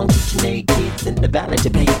 All along, teaching eight kids in the valley to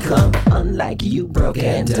become unlike you, broke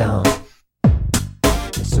and dumb.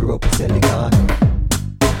 It's a rope of silicon.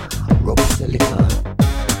 Rope of silicon.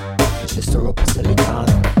 It's just a rope of silicon.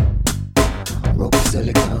 Rope of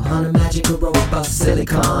silicon. On a magical rope of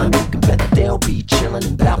silicon. You can bet that they'll be chillin'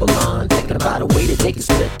 in Babylon, thinking about a way that they can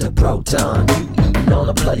split the proton. You eating on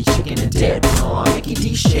a bloody chicken and dead prawn. Mickey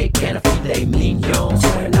D shake and a filet mignon.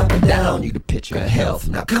 Turn up and down, you the picture of health.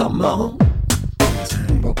 Now come on.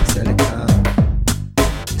 Rope of silicon.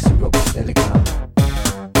 It's a rope of silicon.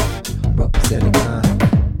 Rope of silicon.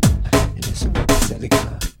 And it's a rope of silicon.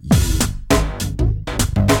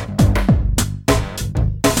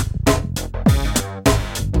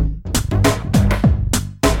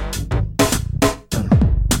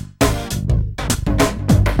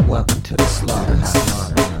 Welcome to the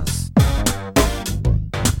slaughterhouse.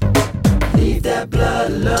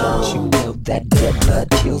 Don't you know that dead blood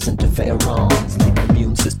kills interferons? Leave the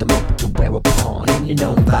immune system open to wear upon. Any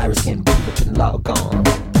known virus can be up and log on.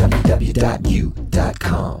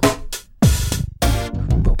 www.u.com.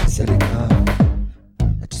 Rope silicon.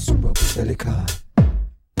 Just rope silicon.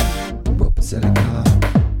 Rope silicon.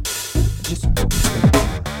 Just rope silicon.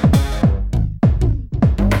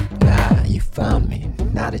 You found me,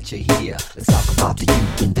 now that you're here. Let's talk about the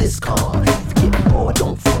you in this con. If you're getting bored,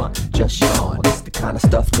 don't front, just yawn. It's the kind of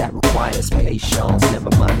stuff that requires patience. Never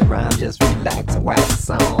mind the rhyme, just relax and wax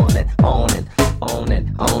on and on and on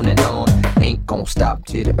and on and on. Ain't gon' stop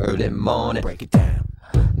till the early morning. Break it down.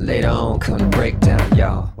 Later on, come to break down,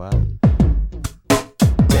 y'all. What?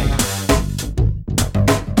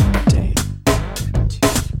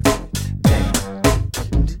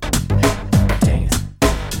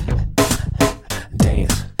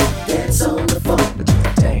 Dance on the funk,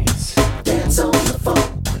 dance. Dance on the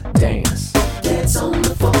funk, dance. Dance on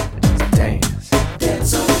the funk, dance.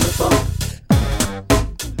 Dance on the funk.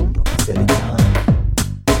 Silicon,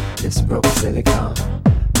 this rope silicon.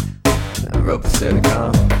 Rope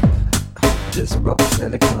silicon, this rope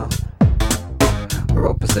silicon.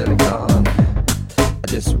 Rope silicon,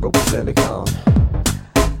 this rope silicon.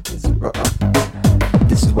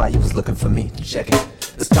 This is why you was looking for me. Check it.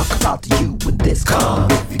 Let's talk about you with this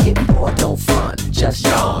con. If you're getting bored, don't front, just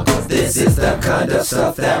yawn. Cause this is the kind of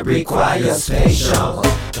stuff that requires patience.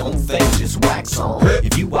 Don't think, just wax on.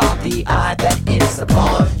 If you are the eye that is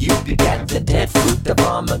upon, you beget the dead fruit of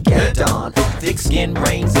Armageddon. Thick skin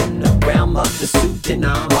reigns in the realm of the suit and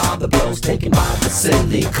arm. All the blows taken by the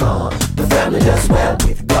silicon. The family does well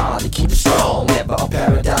with God to keep it strong. Never a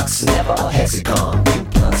paradox, never a hexagon. You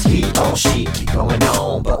plus he on she keep going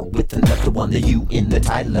on, but with another one, the you in the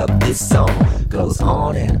title of this song goes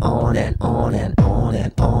on and on and on and on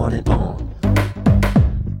and on and on.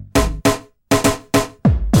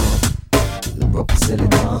 Rope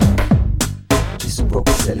silicon, just rope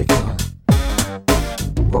silicon.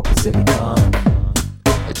 Rope silicon,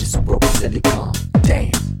 just rope silicon.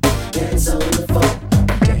 Dance, dance on the funk.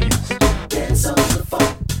 Dance, dance on the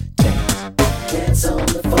funk. Dance, dance on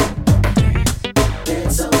the funk.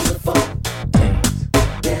 Dance on the funk. Dance,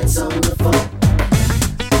 dance on the funk.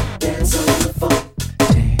 Dance on the funk.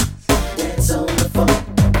 Dance on the funk.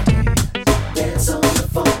 Dance on the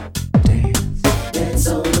funk. Dance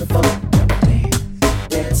on the funk.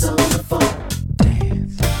 Dance on the funk.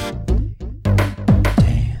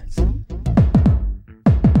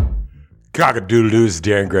 Cock-a-doodle-doo is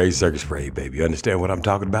Darren Gray's Circus Parade, baby. You understand what I'm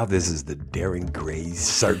talking about? This is the Darren Gray's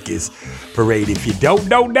Circus Parade. If you don't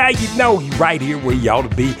know now, you know. You right here where you ought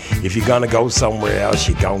to be. If you're gonna go somewhere else,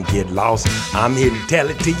 you're gonna get lost. I'm here to tell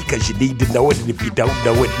it to you because you need to know it. And if you don't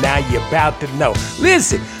know it now, you're about to know.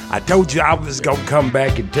 Listen, I told you I was gonna come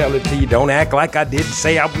back and tell it to you. Don't act like I didn't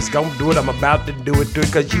say I was gonna do it. I'm about to do it to you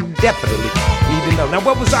because you definitely need to know. Now,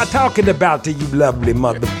 what was I talking about to you lovely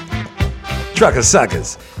mother trucker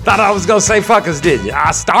suckers? Thought I was gonna say fuckers, didn't you? I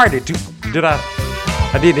started to. Did I?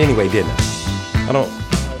 I did anyway, didn't I?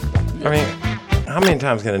 I mean, how many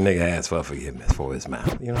times can a nigga ask for forgiveness for his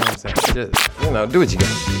mouth? You know what I'm saying? Just, do what you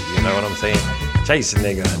gotta do. You know what I'm saying? Chase a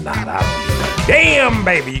nigga or not, I don't give a damn,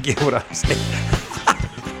 baby. You get what I'm saying?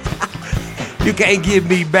 You can't get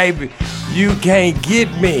me, baby. You can't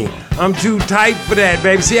get me. I'm too tight for that,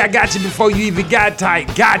 baby. See, I got you before you even got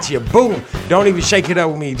tight. Got you. Boom. Don't even shake it up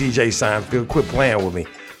with me, DJ Seinfeld. Quit playing with me.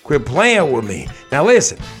 Quit playing with me. Now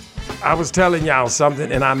listen, I was telling y'all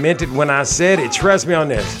something, and I meant it when I said it. Trust me on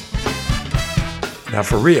this. Now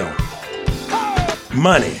for real.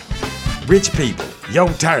 Money. Rich people.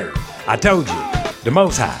 Your turn. I told you. The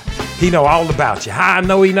Most High. He know all about you. How I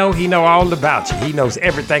know he know? He know all about you. He knows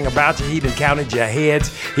everything about you. He done counted your heads.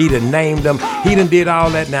 He done named them. He done did all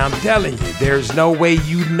that. Now I'm telling you, there's no way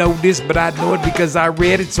you know this, but I know it because I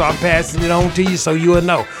read it, so I'm passing it on to you so you'll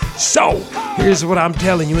know. So, here's what I'm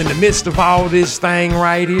telling you. In the midst of all this thing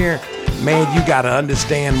right here, man, you got to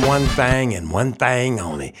understand one thing and one thing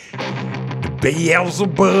only.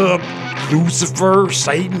 Beelzebub, Lucifer,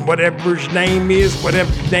 Satan, whatever his name is,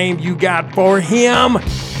 whatever name you got for him,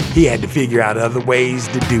 he had to figure out other ways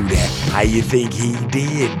to do that. How you think he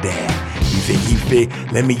did that? You think he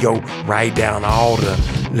let me go write down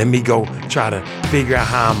let me go try to figure out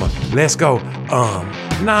how let's go,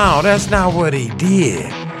 no, that's not what he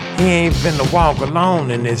did. He ain't finna walk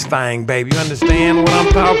alone in this thing, baby. You understand what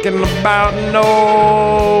I'm talking about?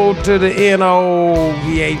 No, to the N-O,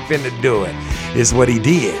 he ain't finna do it. It's what he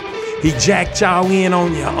did. He jacked y'all in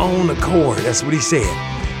on your own accord. That's what he said.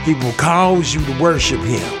 He will cause you to worship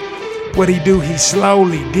him. What he do, he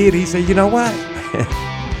slowly did. He said, you know what?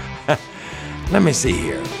 Let me see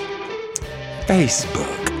here.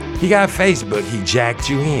 Facebook. He got Facebook. He jacked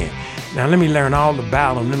you in. Now let me learn all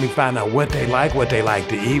about them. Let me find out what they like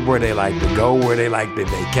to eat, where they like to go, where they like to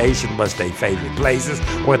vacation, what's their favorite places,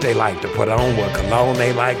 what they like to put on, what cologne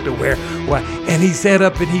they like to wear. What. And he set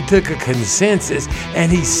up and he took a consensus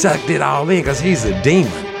and he sucked it all in because he's a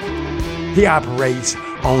demon. He operates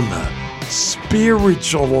on the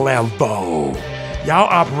spiritual level. Y'all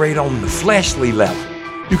operate on the fleshly level.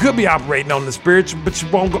 You could be operating on the spiritual, but you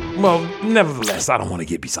won't go. Well, nevertheless, I don't want to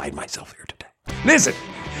get beside myself here today. Listen.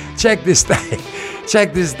 Check this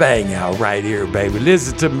thing out right here, baby.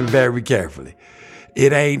 Listen to me very carefully.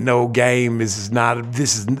 It ain't no game. This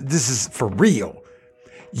is for real.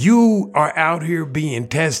 You are out here being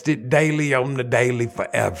tested daily on the daily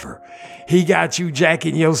forever. He got you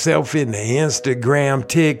jacking yourself into Instagram,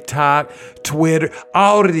 TikTok, Twitter,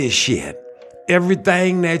 all of this shit.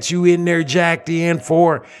 Everything that you in there jacked in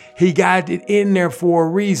for, he got it in there for a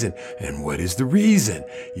reason. And what is the reason?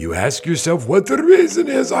 You ask yourself what the reason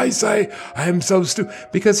is. I say, I am so stupid.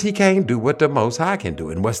 Because he can't do what the Most High can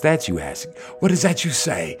do. And what's that you ask? What is that you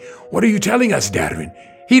say? What are you telling us, Darwin?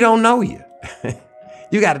 He don't know you.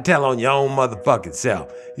 You got to tell on your own motherfucking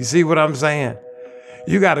self. You see what I'm saying?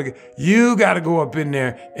 You got to go up in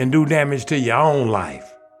there and do damage to your own life.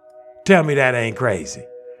 Tell me that ain't crazy.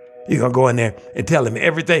 You're going to go in there and tell him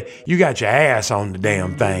everything. You got your ass on the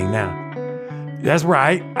damn thing now. That's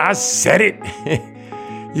right. I said it.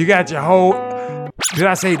 You got your whole, did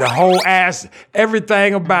I say the whole ass?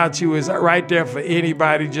 Everything about you is right there for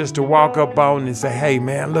anybody just to walk up on and say, hey,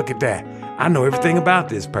 man, look at that. I know everything about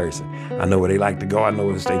this person. I know where they like to go. I know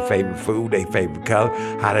what's their favorite food, their favorite color,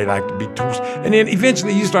 how they like to be touched. And then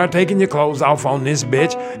eventually you start taking your clothes off on this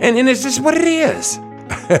bitch. And it's just what it is.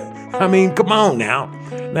 I mean, come on now.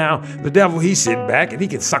 Now, the devil, he sit back and he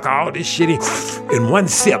can suck all this shit in one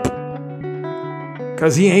sip.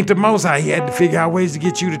 Because he ain't the Most High. He had to figure out ways to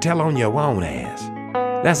get you to tell on your own ass.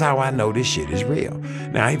 That's how I know this shit is real.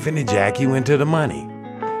 Now, he finna jack you into the money.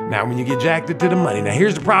 Now, when you get jacked into the money, now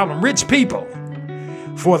here's the problem. Rich people,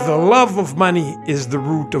 for the love of money is the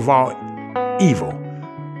root of all evil.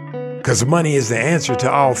 Because money is the answer to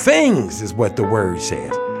all things, is what the word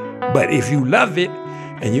says. But if you love it,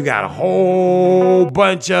 and you got a whole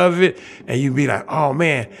bunch of it, and you be like, oh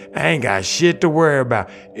man, I ain't got shit to worry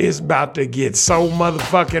about. It's about to get so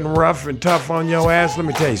motherfucking rough and tough on your ass. Let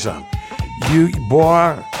me tell you something. You,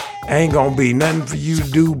 boy, ain't gonna be nothing for you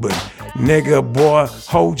to do but, nigga, boy,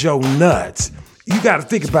 hold your nuts. You gotta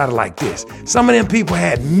think about it like this. Some of them people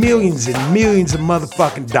had millions and millions of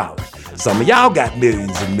motherfucking dollars. Some of y'all got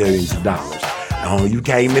millions and millions of dollars. Oh, you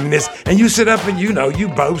came in this, and you sit up and you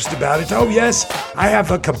boast about it. Oh, yes, I have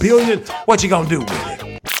a kabillion. What you gonna do with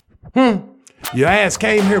it? Your ass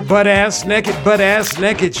came here butt ass naked.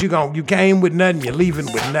 You came with nothing, you're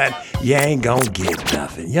leaving with nothing. You ain't gonna get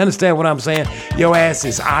nothing. You understand what I'm saying? Your ass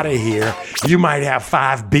is out of here. You might have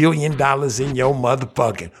 $5 billion in your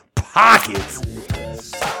motherfucking pockets.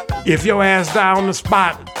 If your ass die on the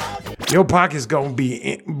spot, your pocket's gonna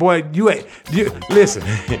be, boy, you listen.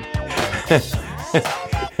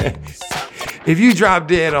 If you drop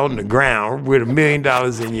dead on the ground with $1 million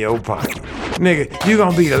in your pocket, nigga, you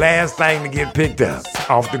gonna be the last thing to get picked up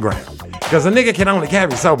off the ground. Because a nigga can only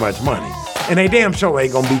carry so much money. And they damn sure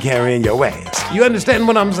ain't gonna be carrying your ass. You understand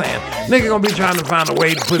what I'm saying? Nigga gonna be trying to find a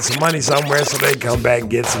way to put some money somewhere so they come back and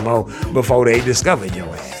get some more before they discover your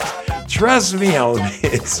ass. Trust me on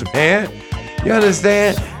this, man. You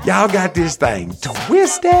understand? Y'all got this thing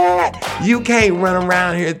twisted. You can't run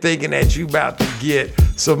around here thinking that you about to get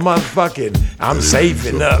some motherfucking, I'm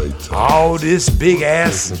saving up all this big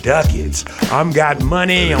ass ducats. I'm got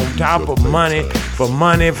money on top of money for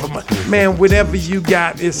money. Man, whatever you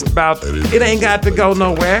got, it ain't got to go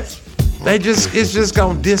nowhere. It's just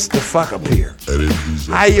gonna disappear.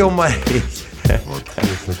 How your money?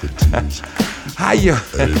 How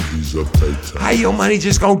your money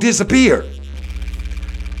just gonna disappear?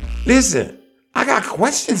 Listen, I got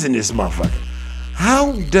questions in this motherfucker.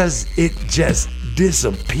 How does it just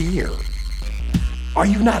disappear? Are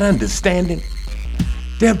you not understanding?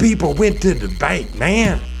 Them people went to the bank,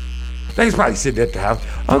 man. They was probably sitting at the house.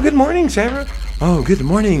 Oh, good morning, Sarah. Oh, good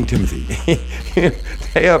morning, Timothy.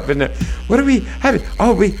 They up in there. What do we have?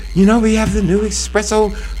 Oh, we have the new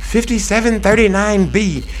Espresso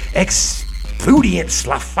 5739B Exfoliant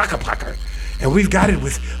Slafakapacker. And we've got it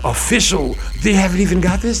with official, they haven't even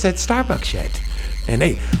got this at Starbucks yet. And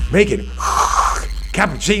they making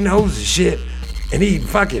cappuccinos and shit. And eating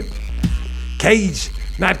fucking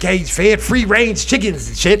not cage fed, free range chickens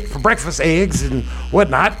and shit for breakfast, eggs and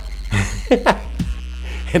whatnot.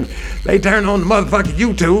 And they turn on the motherfucking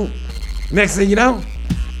YouTube. Next thing you know,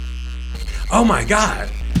 Oh my God.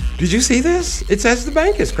 Did you see this? It says the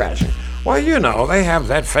bank is crashing. Well, you know, they have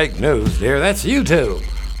that fake news, dear. That's YouTube.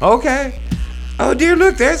 Okay. Oh, dear,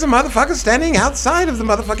 look, there's a motherfucker standing outside of the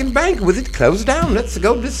motherfucking bank with it closed down. Let's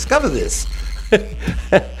go discover this.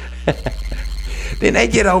 Then they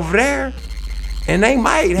get over there, and they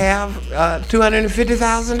might have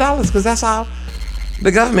 $250,000 because that's all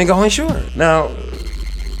the government gonna insure. Now,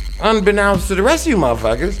 unbeknownst to the rest of you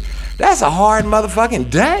motherfuckers, that's a hard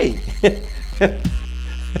motherfucking day.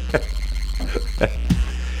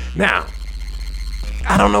 Now,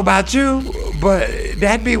 I don't know about you, but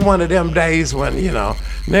that'd be one of them days when, you know,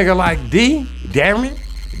 nigga like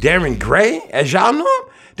Darren Gray, as y'all know him,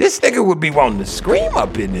 this nigga would be wanting to scream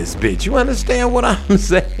up in this bitch. You understand what I'm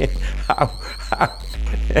saying?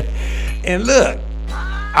 And look,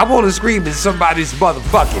 I want to scream in somebody's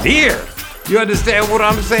motherfucking ear. You understand what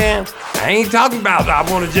I'm saying? I ain't talking about I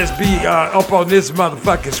want to just be up on this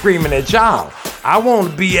motherfucker screaming at y'all. I want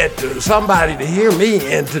to be at somebody to hear me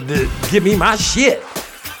and to give me my shit.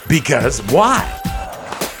 Because why?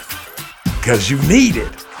 Because you need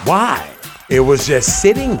it. Why? It was just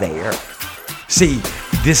sitting there. See,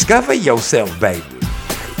 discover yourself, baby.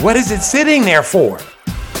 What is it sitting there for?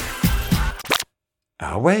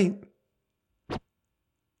 I'll wait.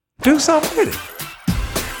 Do something with it.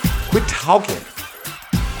 Quit talking.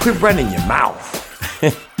 Quit running your mouth.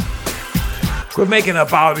 Quit making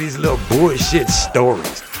up all these little bullshit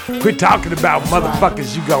stories. Quit talking about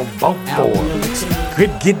motherfuckers you gonna vote for. Quit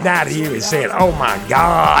getting out here and saying, oh my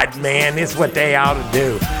God, man, this is what they ought to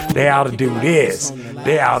do. They ought to do this.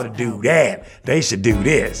 They ought to do that. They should do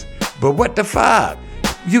this. But what the fuck?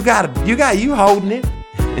 You holding it.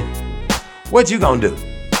 What you gonna do?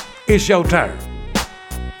 It's your turn.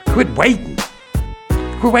 Quit waiting.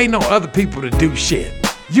 Quit waiting on other people to do shit.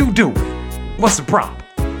 You do it. What's the problem?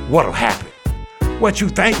 What'll happen? What you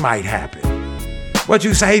think might happen? What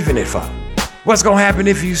you saving it for? What's gonna happen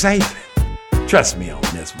if you save it? Trust me on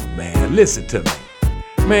this one, man. Listen to me.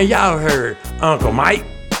 Man, y'all heard Uncle Mike?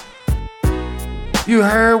 You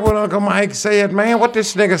heard what Uncle Mike said, man? What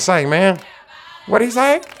this nigga say, man? What'd he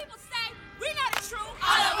say?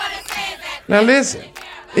 Now listen,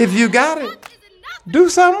 if you got it, do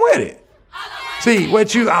something with it. See,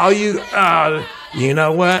 you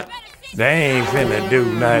know what? They ain't finna do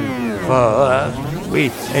nothing for us.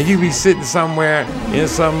 And you be sitting somewhere in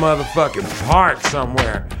some motherfucking park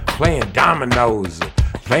somewhere, playing dominoes,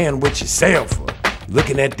 playing with yourself, or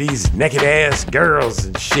looking at these naked ass girls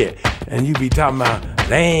and shit. And you be talking about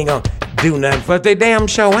they ain't gonna do nothing for us. They damn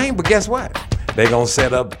show ain't, but guess what? They gonna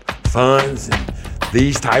set up funds and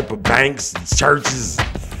these type of banks and churches,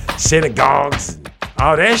 synagogues, and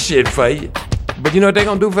all that shit for you. But you know what they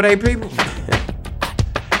gonna do for their people?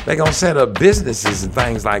 They gonna set up businesses and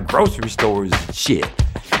things like grocery stores and shit.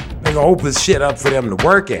 They gonna open shit up for them to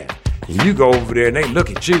work at. And you go over there and they look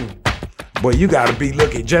at you. Boy, you gotta be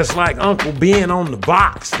looking just like Uncle Ben on the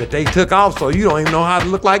box that they took off, so you don't even know how to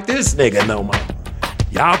look like this nigga no more.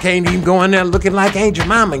 Y'all can't even go in there looking like Angel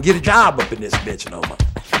Mama and get a job up in this bitch no more.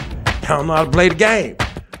 Y'all don't know how to play the game.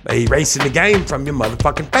 They erasing the game from your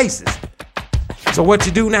motherfucking faces. So what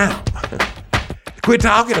you do now? Quit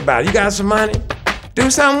talking about it. You got some money? Do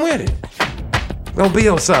something with it. Go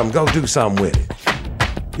build something. Go do something with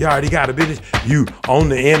it. You already got a business. You on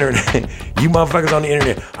the internet. You motherfuckers on the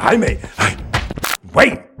internet.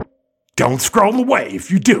 Wait. Don't scroll away. If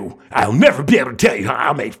you do, I'll never be able to tell you how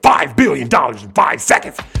I made $5 billion in 5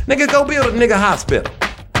 seconds. Nigga, go build a nigga hospital.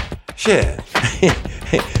 Shit.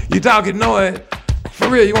 You talking noise? For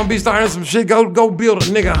real, you want to be starting some shit? Go build a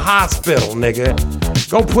nigga hospital, nigga.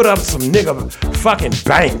 Go put up some nigga fucking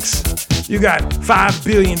banks. You got $5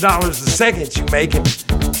 billion a second you making.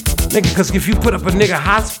 Nigga, because if you put up a nigga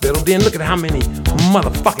hospital, then look at how many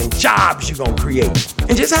motherfucking jobs you gonna create.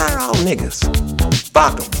 And just hire all niggas.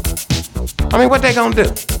 Fuck them. I mean, what they gonna do?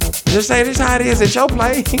 Just say this how it is at your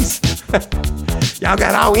place. Y'all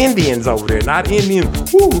got all Indians over there. Not Indian, but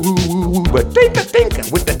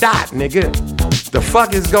thinka with the dot, nigga. The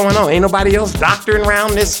fuck is going on? Ain't nobody else doctoring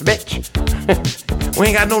around this bitch. We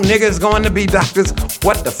ain't got no niggas going to be doctors.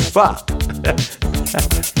 What the fuck?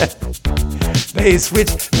 They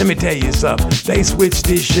switched, let me tell you something. They switched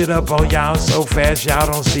this shit up on y'all so fast y'all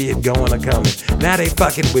don't see it going or coming. Now they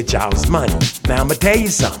fucking with y'all's money. Now I'ma tell you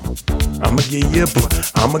something. I'ma give you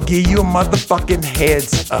a motherfucking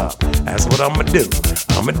heads up. That's what I'ma do.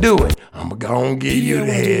 I'ma do it. I'ma go and give you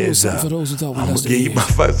the heads up. I'ma give you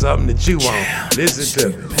motherfuckers something to chew on.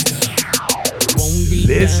 Listen to me.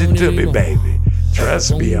 Listen to me, baby.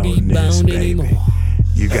 Trust me on this, baby.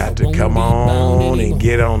 you got to come on and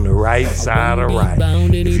get on the right side of right.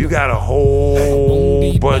 If you got a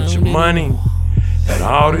whole bunch of money and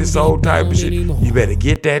all this old type of shit, you better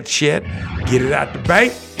get that shit, get it out the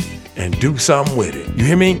bank, and do something with it. You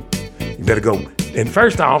hear me? You better go. And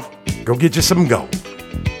first off, go get you some gold.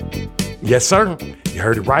 Yes, sir. You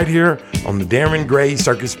heard it right here on the Darren Gray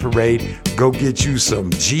Circus Parade. Go get you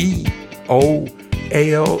some GOL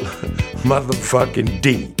motherfucking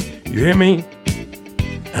D. You hear me?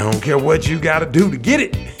 I don't care what you gotta do to get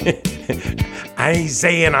it. I ain't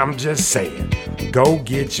saying, I'm just saying. Go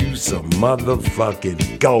get you some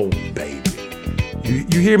motherfucking gold, baby.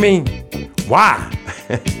 You hear me? Why?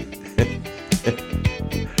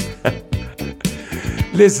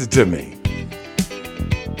 Listen to me.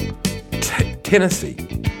 Tennessee.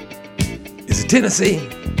 Is it Tennessee?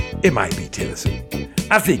 It might be Tennessee.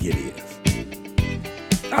 I think it is.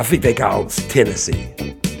 I think they call it Tennessee.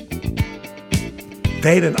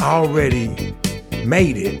 They done already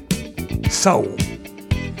made it so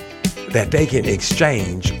that they can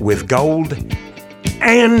exchange with gold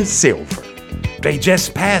and silver. They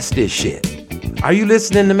just passed this shit. Are you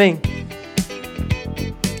listening to me?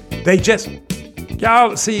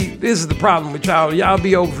 Y'all, see, this is the problem with y'all. Y'all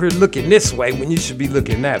be over here looking this way when you should be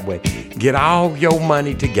looking that way. Get all your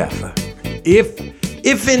money together. If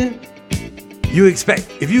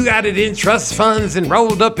you got it in trust funds and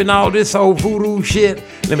rolled up in all this old voodoo shit,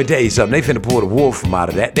 let me tell you something. They finna pull the wool from out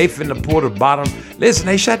of that. They finna pull the bottom. Listen,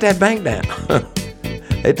 they shut that bank down.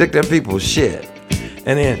 They took them people's shit.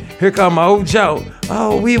 And then here come my old Joe.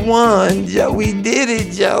 Oh, we won, Joe. We did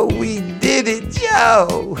it, Joe. We did it,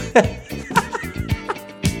 Joe.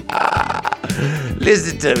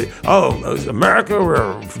 Listen to me. Oh, America,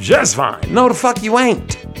 we're just fine. No, the fuck you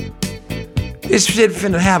ain't. This shit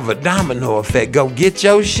finna have a domino effect. Go get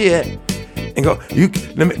your shit and go.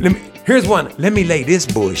 Here's one. Let me lay this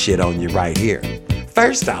bullshit on you right here.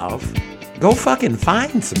 First off, go fucking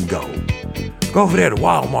find some gold. Go over there to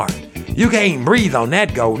Walmart. You can't breathe on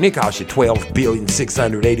that gold. And it cost you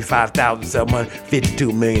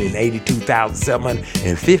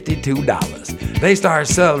 $12,685,752,082,752. They start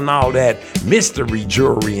selling all that mystery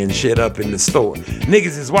jewelry and shit up in the store.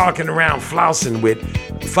 Niggas is walking around flossing with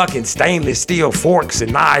fucking stainless steel forks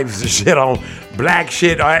and knives and shit on black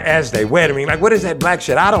shit as they weathering. Like, what is that black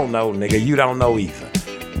shit? I don't know, nigga. You don't know either.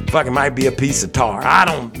 Fucking might be a piece of tar.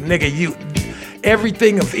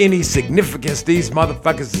 Everything of any significance, these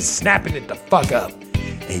motherfuckers is snapping it the fuck up.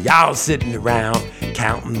 And y'all sitting around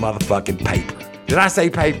counting motherfucking paper. Did I say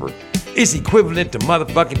paper? It's equivalent to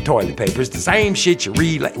motherfucking toilet paper. It's the same shit you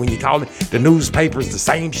read like when you call it the newspaper. It's the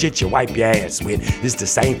same shit you wipe your ass with. It's the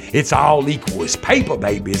same. It's all equal. It's paper,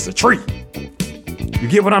 baby. It's a tree. You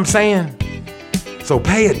get what I'm saying? So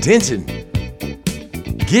pay attention.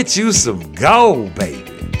 Get you some gold, baby.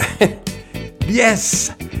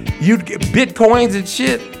 Yes. You get Bitcoins and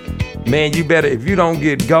shit. Man, you better, if you don't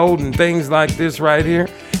get gold and things like this right here,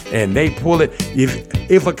 and they pull it,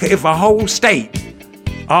 if a whole state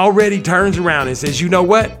already turns around and says, you know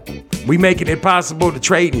what? We making it possible to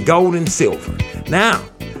trade in gold and silver. Now,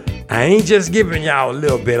 I ain't just giving y'all a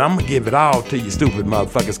little bit. I'm gonna give it all to you stupid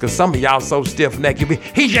motherfuckers, cause some of y'all so stiff-necked.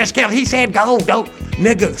 He said gold,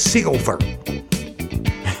 nigga, silver.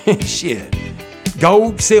 Shit.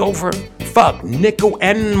 Gold, silver, fuck, nickel,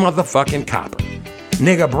 and motherfucking copper.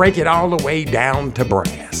 Nigga, break it all the way down to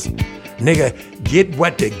brass. Nigga, get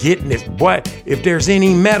what to get in this. But if there's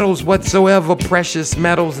any metals whatsoever, precious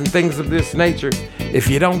metals and things of this nature, if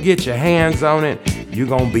you don't get your hands on it, you're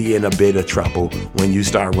gonna be in a bit of trouble when you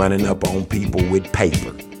start running up on people with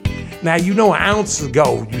paper. Now, you know an ounce of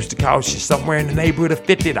gold used to cost you somewhere in the neighborhood of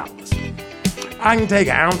 $50. I can take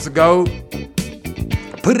an ounce of gold,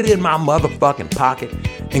 put it in my motherfucking pocket,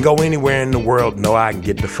 and go anywhere in the world and know I can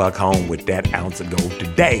get the fuck home with that ounce of gold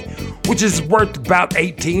today, which is worth about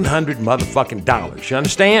 $1,800 motherfucking dollars. You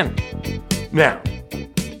understand? Now,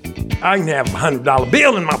 I can have a $100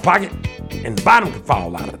 bill in my pocket and the bottom can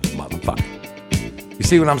fall out of this motherfucker. You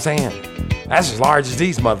see what I'm saying? That's as large as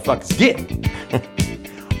these motherfuckers get.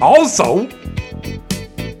 Also,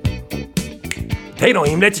 they don't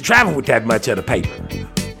even let you travel with that much of the paper.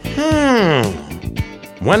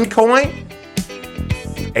 One coin,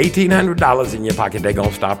 $1,800 in your pocket, they gonna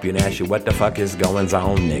stop you and ask you what the fuck is going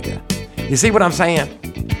on, nigga. You see what I'm saying?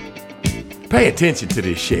 Pay attention to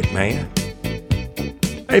this shit, man.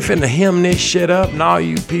 They finna hem this shit up and all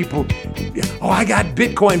you people, oh, I got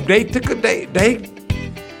Bitcoin. They took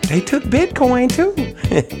Bitcoin too.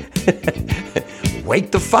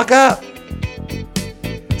 Wake the fuck up.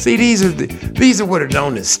 See, these are what are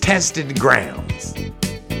known as tested grounds.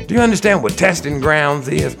 Do you understand what testing grounds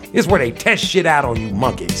is? It's where they test shit out on you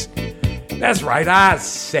monkeys. That's right, I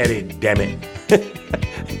said it, damn it.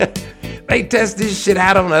 They test this shit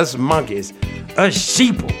out on us monkeys. Us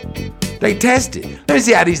sheeple. They test it. Let me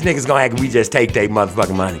see how these niggas gonna act if we just take their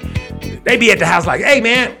motherfucking money. They be at the house like, hey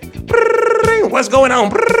man, what's going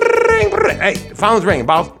on? Hey, the phone's ringing,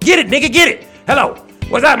 boss. Get it, nigga, get it. Hello,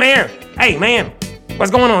 what's up, man? Hey, man,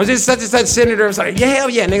 what's going on? Is this such and such senator? So, yeah, hell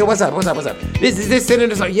yeah, nigga, what's up? Is this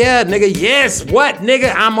senator? So, yeah, nigga, yes, what,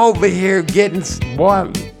 nigga? I'm over here getting,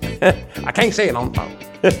 boy, I can't say it on the phone.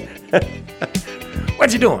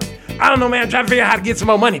 What you doing? I don't know, man. I'm trying to figure out how to get some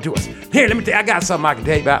more money to us. Here, let me tell you, I got something I can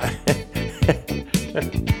tell you about.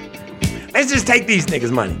 Let's just take these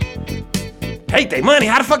niggas' money. Take their money?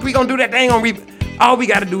 How the fuck we gonna do that? They ain't gonna all we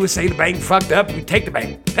gotta do is say the bank fucked up. We take the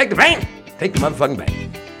bank. Take the bank. Take the motherfucking bank.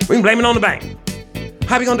 We can blame it on the bank.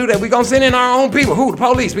 How we gonna do that? We gonna send in our own people. Who? The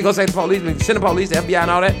police. We gonna say the police. We send the police, the FBI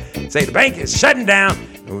and all that. Say the bank is shutting down.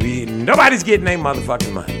 And nobody's getting their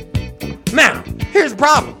motherfucking money. Now, here's the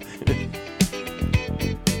problem.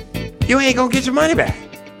 You ain't gonna get your money back.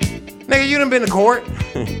 Nigga, you done been to court.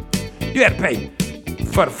 You had to pay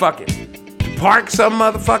for the fucking to park some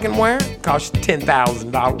motherfucking where. Cost you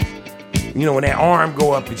 $10,000. You know, when that arm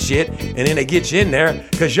go up and shit, and then they get you in there,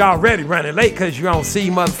 cause you're already running late, cause you're on C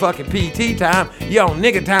motherfucking PT time, you're on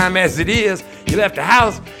nigga time as it is. You left the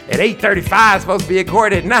house at 8:35, supposed to be at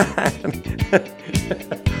court at 9.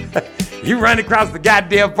 You run across the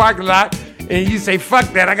goddamn parking lot, and you say, fuck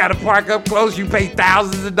that, I gotta park up close. You pay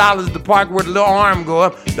thousands of dollars to park where the little arm go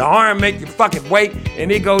up. The arm make you fucking wait,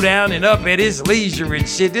 and it go down and up at its leisure and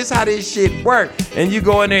shit. This how this shit work. And you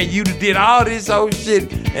go in there and you did all this old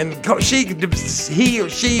shit, and he or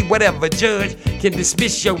she, whatever, judge, can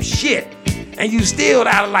dismiss your shit. And you still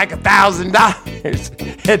out of like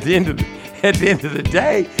 $1,000 at the end of the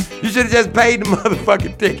day. You should have just paid the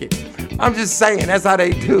motherfucking ticket. I'm just saying, that's how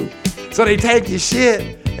they do. So they take your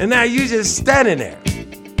shit, and now you just standing there.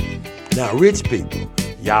 Now, rich people,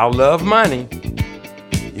 y'all love money.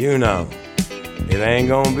 You know, it ain't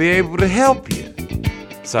gonna be able to help you.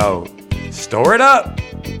 So, store it up.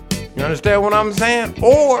 You understand what I'm saying?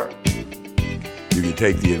 Or, you can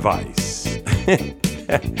take the advice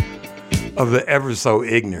of the ever so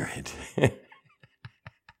ignorant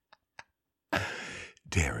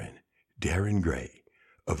Darren Gray.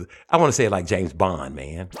 I want to say it like James Bond,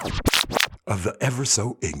 man. Of the ever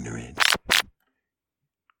so ignorant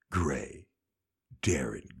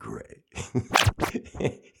Darren Gray.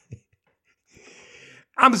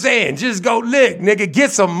 I'm saying, just go lick, nigga.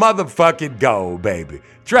 Get some motherfucking gold, baby.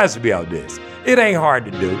 Trust me on this. It ain't hard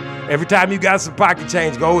to do. Every time you got some pocket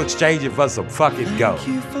change, go exchange it for some fucking gold.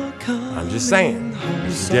 I'm just saying.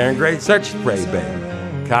 This is Darren Gray Search Spray, baby.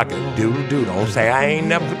 Cock-a-doodle-doo. Don't say I ain't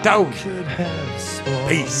never told you.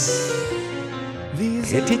 Peace.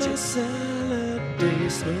 Pay attention.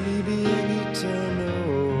 Slowly being eaten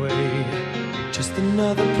away. Just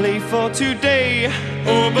another play for today.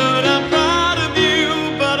 Oh, but I'm proud of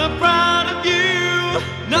you, but I'm proud of you.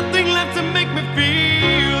 Nothing left to make me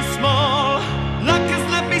feel small. Luck has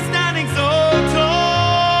left me standing so tall.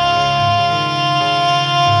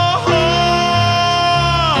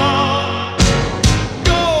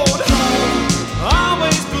 Gold,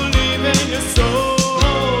 always believe in your soul.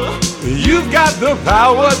 You've got the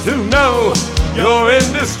power to know you're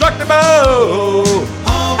indestructible.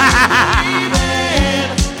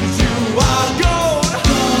 You are gold.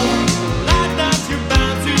 Like that you're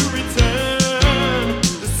bound to return.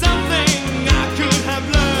 There's something I could have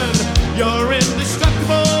learned. You're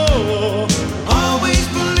indestructible. Always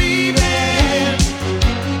believe it.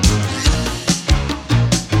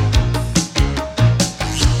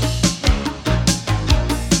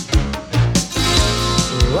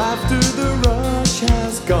 After the rush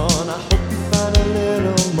has gone, I hope you find a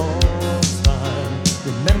little more time.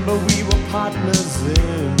 Remember we were partners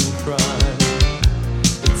in crime.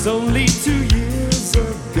 It's only 2 years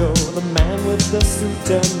ago, the man with the suit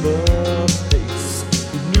and the face,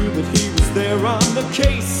 he knew that he was there on the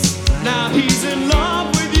case. Now he's in love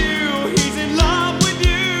with you, he's in love with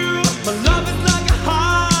you. My love is like a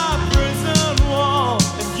high prison wall,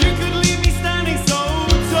 and you could leave me standing so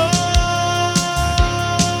tall.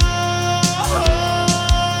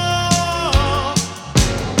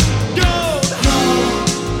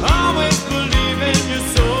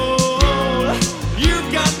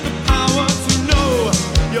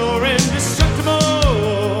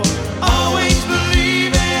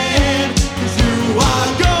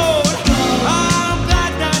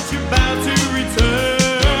 That you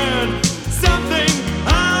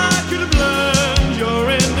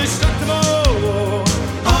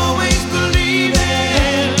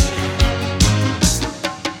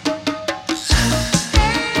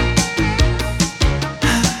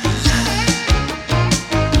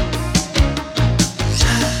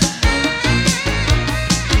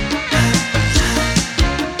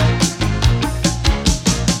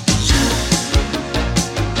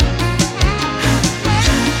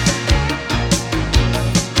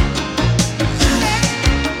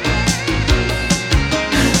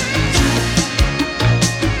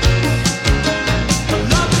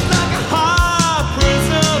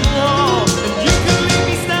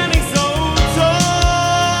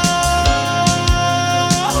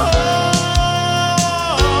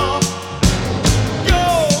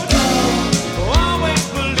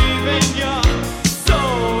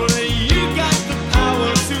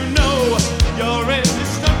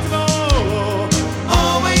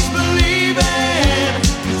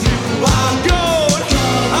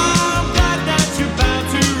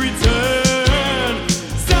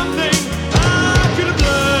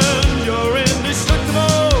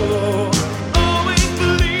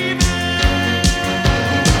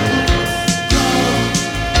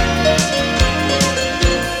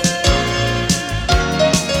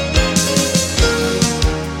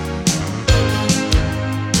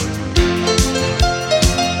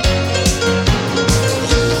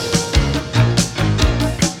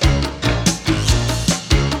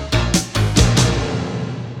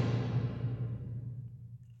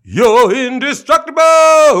You're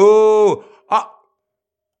indestructible.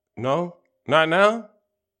 No, not now.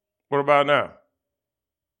 What about now?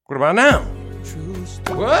 What about now?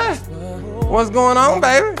 What? What's going on,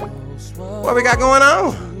 baby? What we got going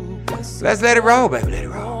on? Let's let it roll, baby. Let it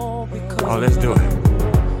roll. Oh, let's do it.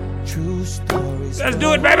 Let's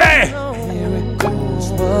do it, baby.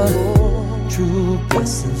 True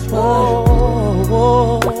blessings.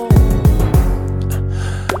 Whoa.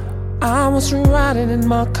 I was riding in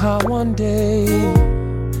my car one day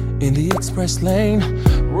in the express lane,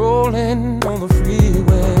 rolling on the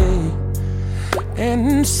freeway,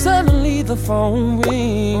 and suddenly the phone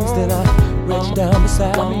rings. Then I reach down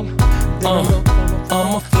beside me. I'm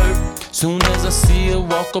a flirt. Soon as I see her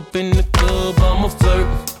walk up in the club, I'm a flirt.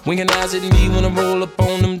 Winking eyes at me when I roll up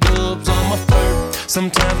on them dubs, I'm a flirt.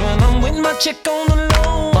 Sometimes when I'm with my chick on the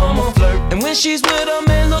low, I'm a flirt. And when she's with a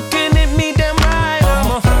man looking at me damn right, I'm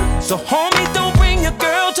a flirt. So homie, don't bring your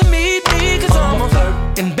girl to meet me, cause I'm a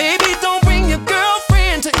flirt. And baby, don't bring your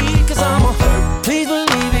girlfriend to eat, cause I'm a flirt. Please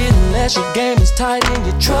believe it, unless your game is tight and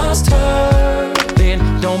you trust her, then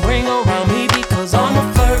don't bring her around me, because I'm a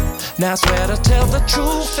flirt. Now I swear to tell the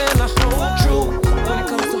truth and the whole truth. When it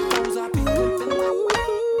comes to hoes, I be pimpin'.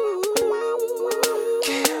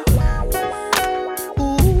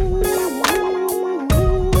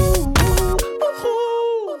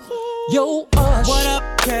 Yo, Ush. What up,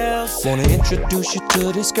 Kels? Wanna introduce you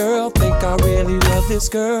to this girl. Think I really love this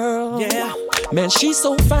girl. Yeah. Man, she's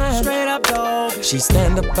so fine. Straight up, dog. She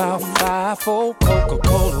stand about 5'4",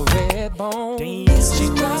 Coca-Cola red bone. Damn. She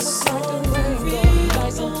drives something very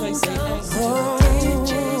nice and place ain't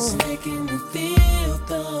DJ's making me feel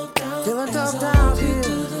thugged out. Feeling thugged out here. To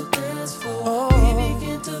the dance floor. We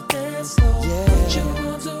begin to dance slow. Yeah. Put your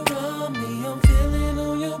arms around me. I'm feeling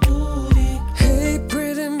on your booty. Hey,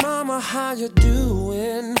 pretty mama, how you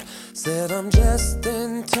doing? Said I'm just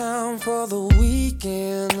in town for the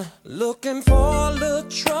weekend, looking for a little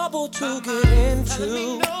trouble to get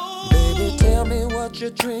into. Baby, tell me what you're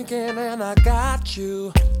drinking and I got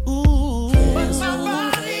you. Ooh, my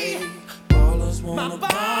body, ballers wanna ball,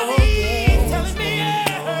 telling me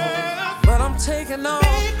yeah. But I'm taking off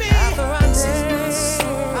after I dance. I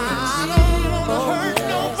don't wanna hurt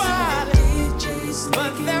nobody,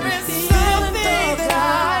 but there is something that I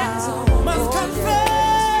must confess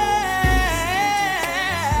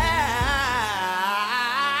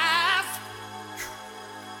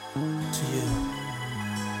to you.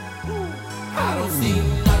 I don't see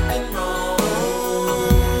nothing wrong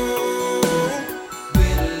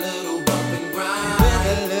with a little bump and grind. With a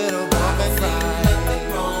little bump and grind. Nothing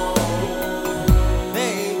wrong,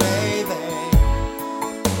 Baby.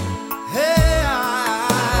 Hey,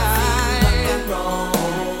 nothing wrong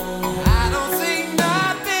I don't see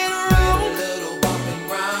nothing wrong with a little bump and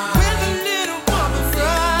grind. with a little bump and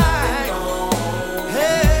grind.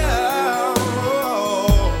 Hey,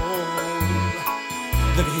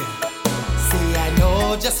 look at here. See, I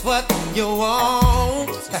know just what you want,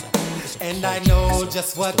 and I know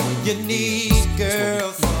just what you need,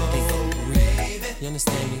 girl. So, baby, You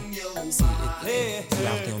understand me? See, you out there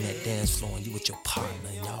on that dance floor and you with your partner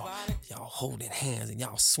and y'all holding hands and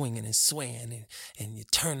y'all swinging and swaying and you're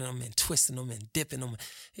turning them and twisting them and dipping them.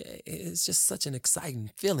 It's just such an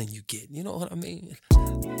exciting feeling you get. You know what I mean?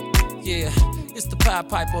 Yeah, it's the Pied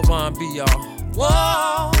Piper of R&B, y'all.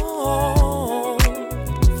 Whoa,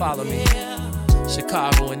 follow me,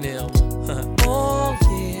 Chicago and them. Oh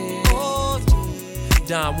yeah,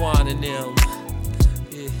 Don Juan and them.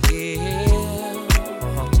 Yeah.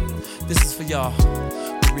 This is for y'all,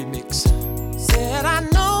 the remix. Said I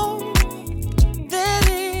know that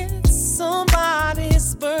it's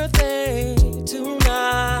somebody's birthday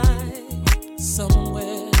tonight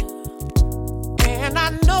somewhere, and I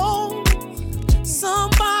know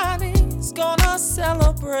somebody's gonna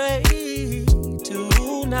celebrate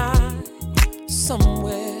tonight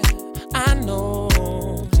somewhere. I know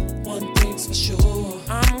one thing's for sure,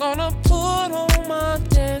 I'm gonna put on my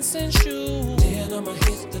dancing shoes, then I'ma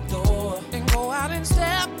hit the door and go out and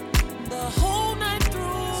step the whole night through.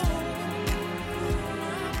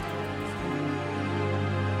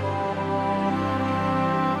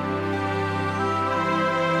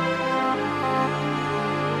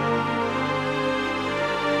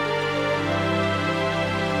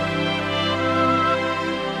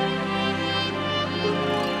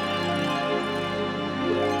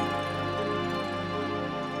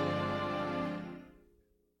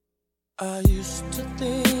 I used to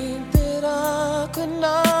think that I could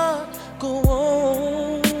not go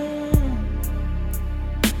on,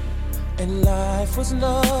 and life was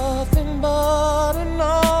nothing but an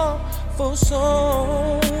awful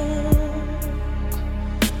song.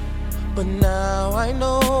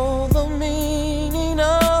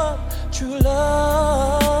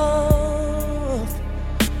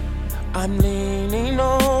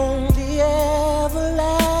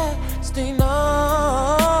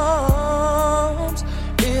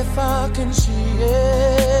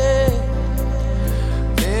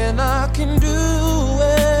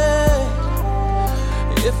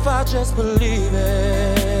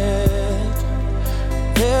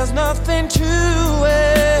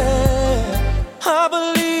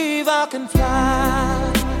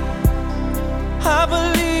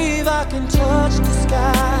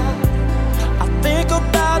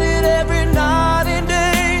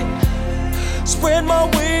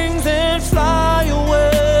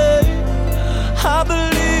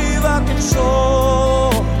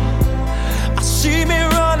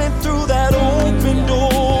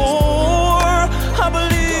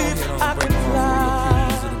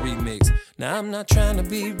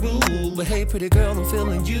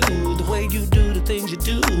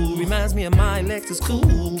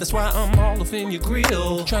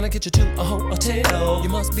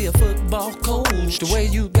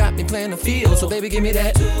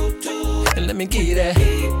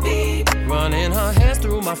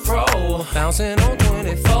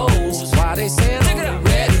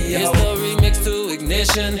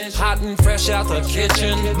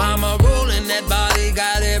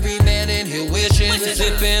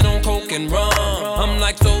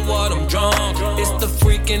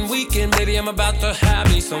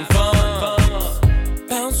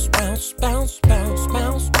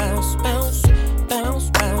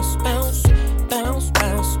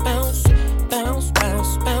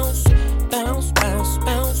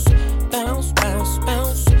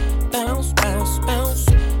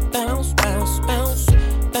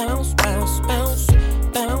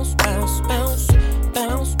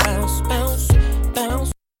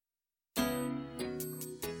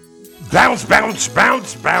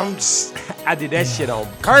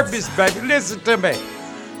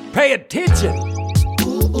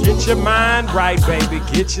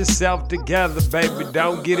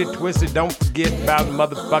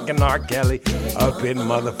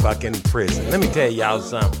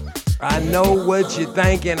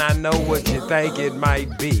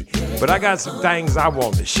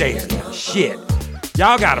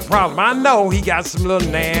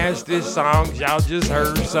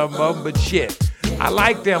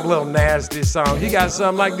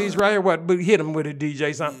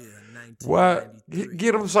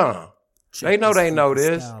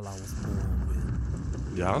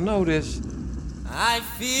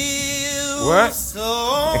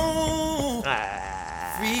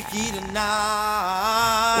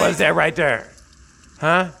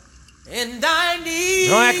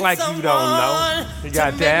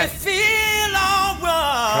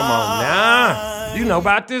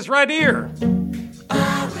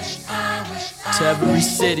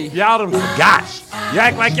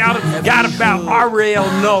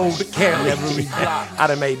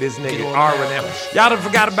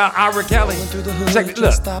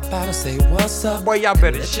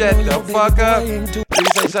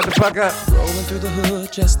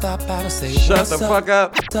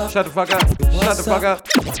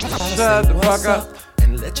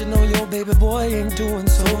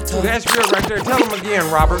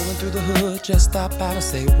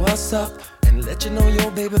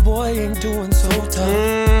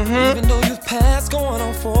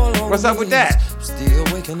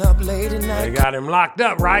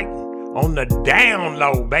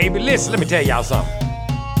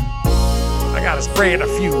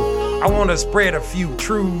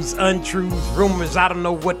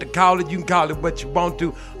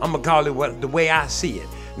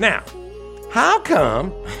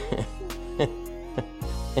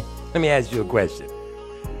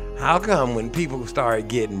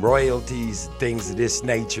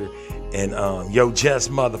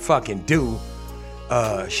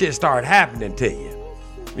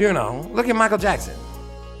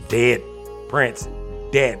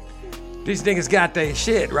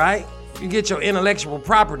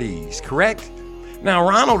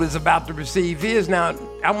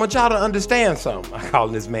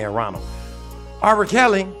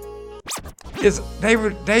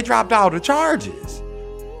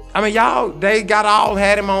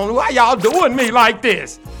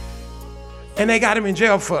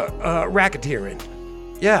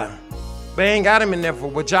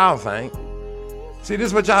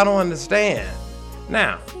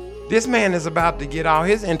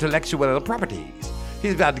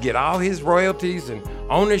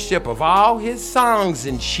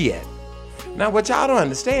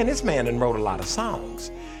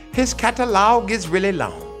 His catalog is really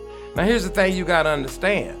long. Now here's the thing you gotta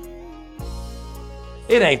understand.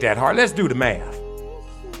 It ain't that hard. Let's do the math.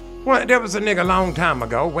 Well, there was a nigga a long time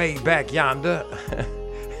ago, way back yonder.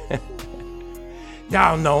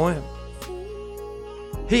 Y'all know him.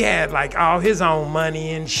 He had like all his own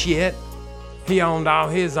money and shit. He owned all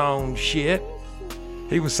his own shit.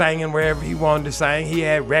 He was singing wherever he wanted to sing. He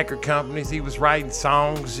had record companies. He was writing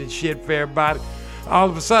songs and shit for everybody. All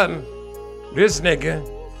of a sudden, this nigga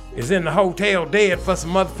is in the hotel dead for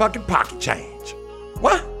some motherfucking pocket change.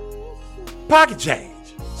 What? Pocket change.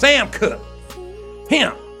 Sam Cooke.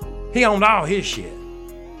 Him. He owned all his shit.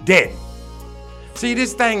 Dead. See,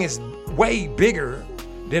 this thing is way bigger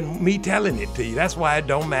than me telling it to you. That's why it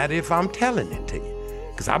don't matter if I'm telling it to you.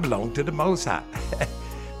 Because I belong to the Most High.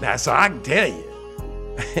 Now, so I can tell you.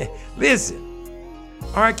 Listen,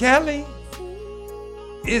 R. Kelly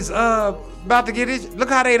is about to get his. Look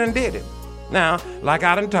how they done did it. Now, like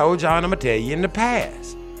I done told y'all, and I'm gonna tell you in the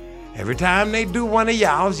past, every time they do one of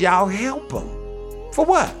y'all help them. For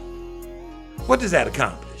what? What does that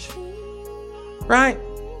accomplish? Right?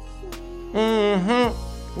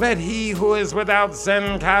 Let he who is without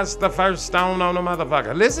sin cast the first stone on the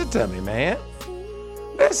motherfucker. Listen to me, man.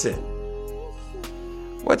 Listen.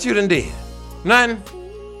 What you done did? Nothing?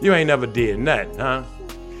 You ain't never did nothing, huh?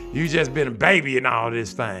 You just been a baby in all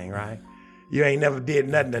this thing, right? You ain't never did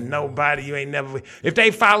nothing to nobody. You ain't never... If they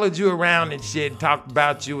followed you around and shit, talked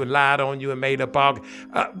about you and lied on you and made up all...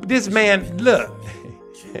 this man, look.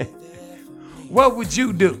 What would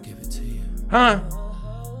you do? Huh?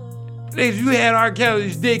 If you had R.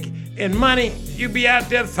 Kelly's dick and money, you'd be out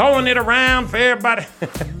there throwing it around for everybody.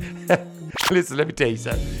 Listen, let me tell you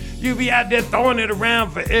something. You be out there throwing it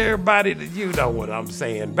around for everybody. You know what I'm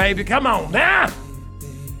saying, baby. Come on now.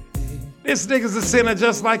 This nigga's a sinner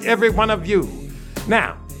just like every one of you.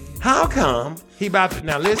 Now, how come he about to...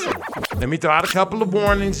 Now listen, let me throw out a couple of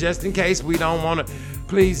warnings just in case we don't want to...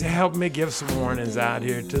 Please help me give some warnings out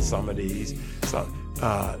here to some of these. So,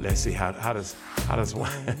 let's see, how does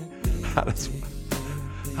one... Listen.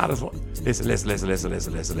 That's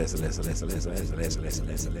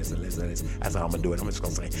how I'm gonna do it. I'm just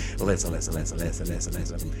gonna say,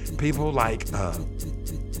 listen. People like,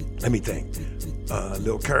 let me think.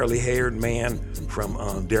 Little curly-haired man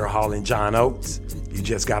from Darrell Hall and John Oates. You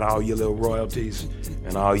just got all your little royalties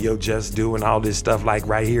and all your just due and all this stuff like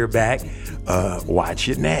right here back. Watch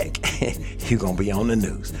your neck. You're gonna be on the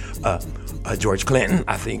news. George Clinton,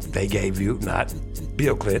 I think they gave you, not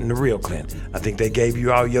Bill Clinton, the real Clinton. I think they gave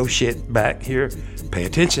you all your shit back here. Pay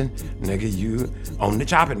attention, nigga, you on the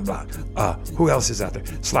chopping block. Who else is out there?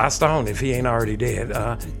 Sly Stone, if he ain't already dead.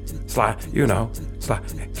 Sly.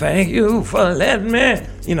 Thank you for letting me,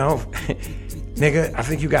 nigga, I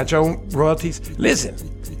think you got your royalties. Listen,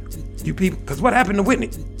 you people, because what happened to Whitney?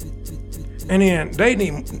 And then they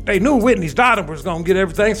knew Whitney's daughter was gonna get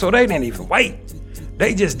everything, so they didn't even wait.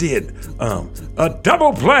 They just did a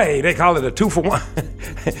double play. They call it a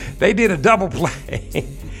 2-for-1. They did a double play.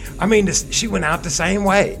 I mean, she went out the same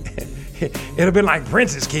way. It'd have been like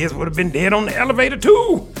Prince's kids would have been dead on the elevator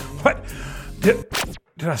too. What? Did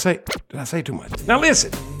I say too much? Now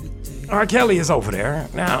listen, R. Kelly is over there.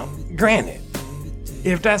 Now, granted,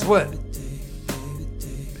 if that's what,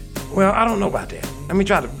 well, I don't know about that. Let me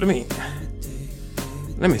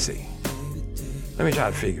see. Let me try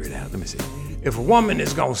to figure it out. Let me see. If a woman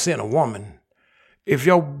is gonna send a woman, if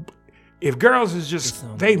girls is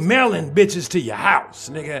just, they mailing bitches to your house,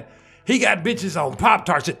 nigga. He got bitches on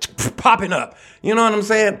Pop-Tarts popping up. You know what I'm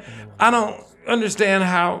saying? I don't understand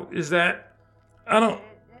how is that, I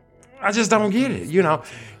just don't get it. You know,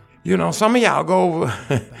 some of y'all go over,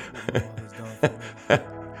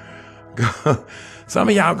 some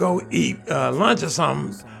of y'all go eat lunch or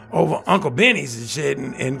something over Uncle Benny's and shit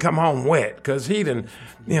and come home wet because he done,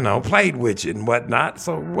 played with you and whatnot.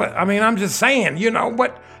 So what? I mean, I'm just saying,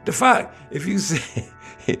 what the fuck? If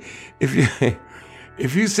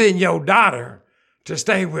you send your daughter to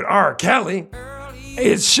stay with R. Kelly,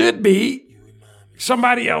 it should be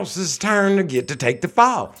somebody else's turn to get to take the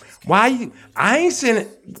fall. Why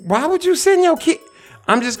would you send your kid?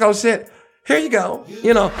 I'm just gonna say, here you go.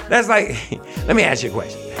 That's like, let me ask you a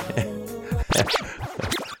question.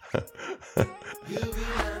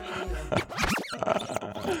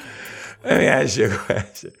 Let me ask you a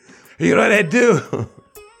question. You know that dude?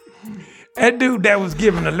 That dude that was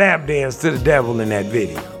giving a lap dance to the devil in that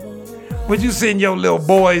video. Would you send your little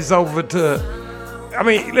boys over to, I'm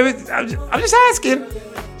just asking.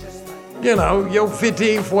 Your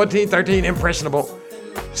 15, 14, 13 impressionable,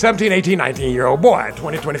 17, 18, 19-year-old boy,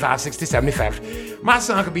 20, 25, 60, 75. My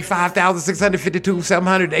son could be 5,652,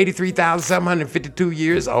 783,752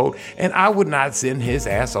 years old, and I would not send his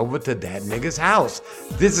ass over to that nigga's house.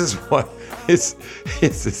 This is what this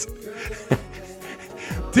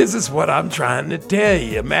is what I'm trying to tell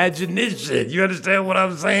you. Imagine this shit. You understand what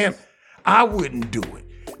I'm saying? I wouldn't do it.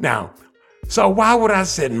 Now, so why would I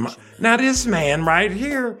send my... Now, this man right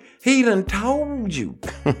here, he done told you.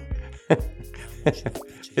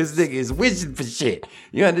 This nigga is wishing for shit.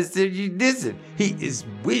 You understand? You listen. He is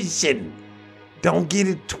wishing. Don't get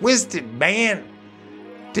it twisted, man.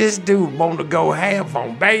 This dude want to go half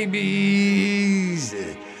on babies,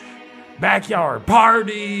 backyard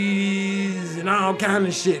parties, and all kind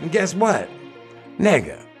of shit. And guess what?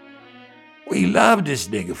 Nigga, we love this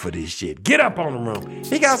nigga for this shit. Get up on the room.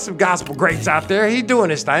 He got some gospel greats out there. He doing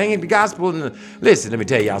his thing. The gospel, listen, let me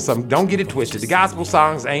tell y'all something. Don't get it twisted. The gospel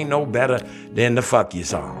songs ain't no better than the fuck you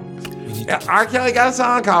songs. R. Kelly got a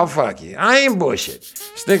song called Fuck You. I ain't bullshit.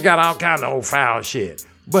 This nigga got all kind of old foul shit.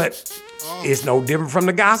 But it's no different from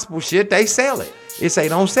the gospel shit. They sell it. It say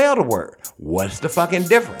don't sell the word. What's the fucking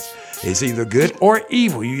difference? It's either good or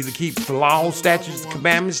evil. You either keep the law, statutes, the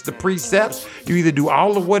commandments, the precepts. You either do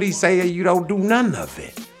all of what he say or you don't do none of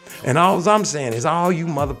it. And all I'm saying is all you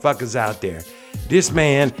motherfuckers out there, this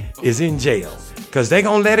man is in jail because they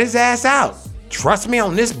gonna let his ass out. Trust me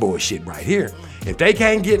on this bullshit right here. If they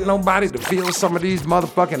can't get nobody to fill some of these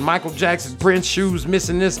motherfucking Michael Jackson Prince shoes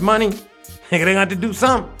missing this money, they gonna have to do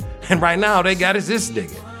something. And right now they got is this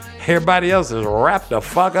nigga. Everybody else is wrapped the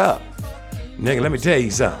fuck up. Nigga, let me tell you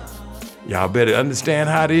something. Y'all better understand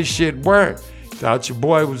how this shit works. Thought your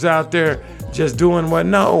boy was out there just doing what?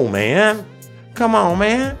 No, man. Come on,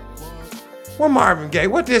 man. What Marvin Gaye?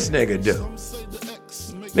 What this nigga do?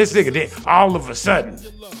 This nigga did. All of a sudden,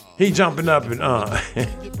 he jumping up and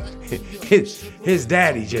his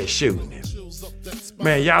daddy just shooting him.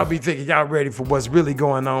 Man, y'all be thinking y'all ready for what's really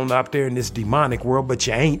going on up there in this demonic world, but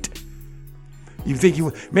you ain't. You think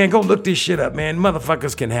you, man, go look this shit up, man.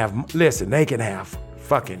 Motherfuckers can have, listen, they can have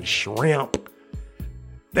fucking shrimp.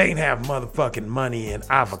 They can have motherfucking money in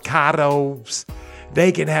avocados.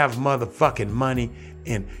 They can have motherfucking money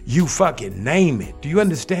in you fucking name it. Do you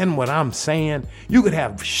understand what I'm saying? You could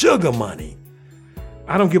have sugar money.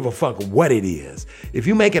 I don't give a fuck what it is. If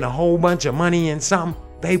you making a whole bunch of money in something,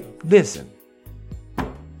 they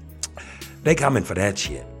coming for that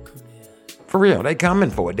shit. For real, they coming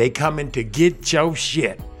for it. They coming to get your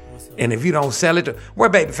shit. And if you don't sell it, where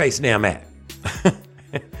Babyface and them at?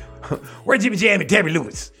 Where Jimmy Jam and Terry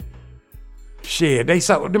Lewis? Shit, they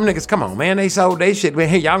sold, them niggas, come on, man. They sold they shit. Man,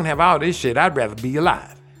 hey, y'all can have all this shit. I'd rather be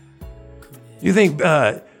alive. You think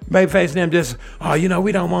Babyface and them just, oh, you know,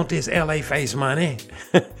 we don't want this LA face money.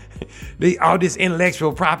 All this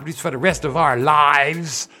intellectual properties for the rest of our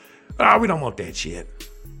lives. Oh, we don't want that shit.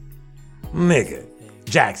 Nigga,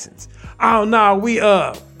 Jacksons. Oh, no, we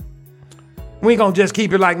gonna just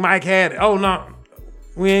keep it like Mike had it. Oh, no,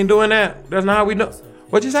 we ain't doing that. That's not how we do.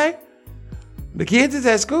 What'd you say? The kids is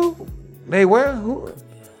at school? They were? Who?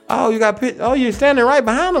 Oh, you got pitch. Oh, you're standing right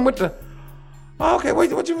behind them with the. Oh, okay,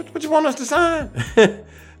 wait, what you want us to sign?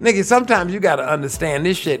 Nigga, sometimes you gotta understand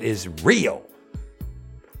this shit is real.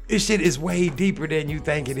 This shit is way deeper than you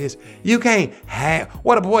think it is. You can't have.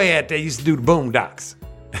 What a boy out there used to do the boondocks.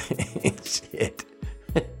 Shit.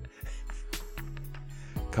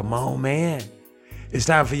 Come on, man. It's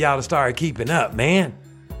time for y'all to start keeping up, man.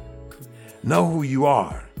 Know who you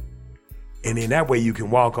are. And in that way you can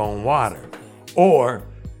walk on water. Or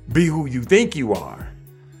be who you think you are.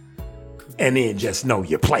 And then just know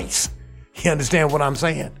your place. You understand what I'm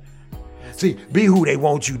saying? See, be who they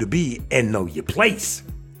want you to be and know your place.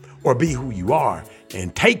 Or be who you are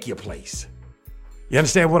and take your place. You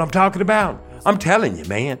understand what I'm talking about? I'm telling you,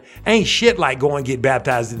 man. Ain't shit like go and get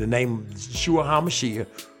baptized in the name of Yeshua HaMashiach,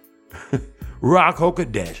 Ruach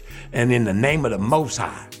HaKodesh, and in the name of the Most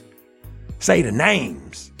High. Say the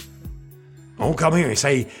names. Don't come here and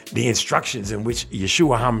say the instructions in which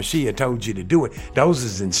Yeshua HaMashiach told you to do it. Those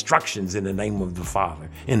is instructions in the name of the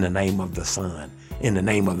Father, in the name of the Son, in the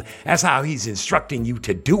name of... That's how he's instructing you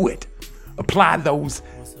to do it. Apply those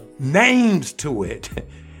names to it.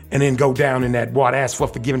 And then go down in that water, ask for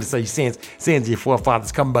forgiveness of your sins of your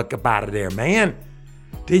forefathers, come back up out of there, man.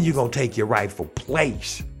 Then you're going to take your rightful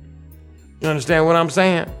place. You understand what I'm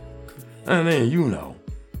saying? And then you know.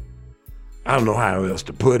 I don't know how else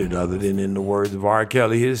to put it other than in the words of R.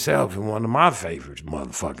 Kelly himself in one of my favorite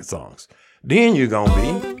motherfucking songs. Then you're going to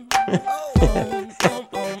be.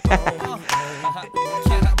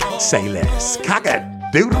 Say less.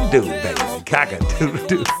 Cock-a-doodle-doo, baby.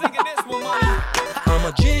 Cock-a-doodle-doo. I'm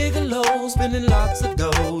a gigolo, spending lots of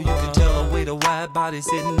dough. You can tell the way to why wide body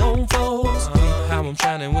sitting on foes. How I'm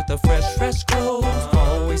shining with the fresh clothes.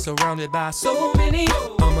 Always surrounded by so many.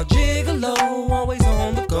 I'm a gigolo, always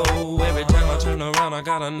on the go. Every time I turn around, I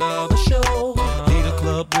got another show. Lead a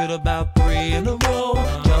club with about 3 in a row.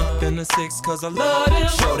 Jump in the 6 cause I love them.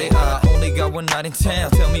 Shorty, I only got one night in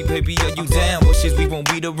town. Tell me, baby, are you down? Bushes, we won't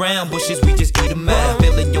beat around. Bushes, we just eat 'em out.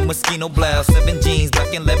 Feeling your mosquito blouse. 7 jeans,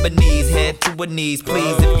 black and Lebanese. Head to her knees,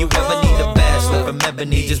 please. If you ever need a bachelor from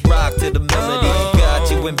ebony, just rock to the melody.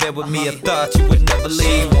 Got you in bed with me, I thought you would never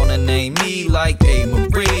leave. Wanna name me like A.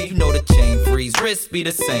 Marie. You know the chain freeze, wrists be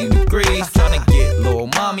the same degrees. Tryna get little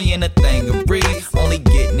mommy in a thing of breeze. Only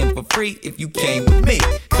getting it for free if you came with me.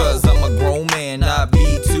 Cause I'm a grown man, I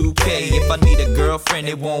be 2K. If I need a girlfriend,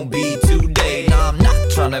 it won't be today. Nah, I'm not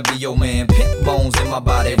tryna be your man. Pimp bones in my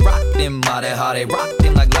body. Rock them mighty hottie. Rock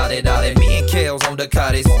them like lottie dottie. Me and Kales on the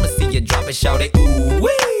cottage. Wanna see you drop it, shout it. Ooh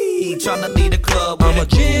wee. Tryna lead the club. I'm a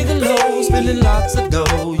gigolo, spending lots of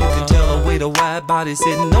dough. You can tell the way the wide body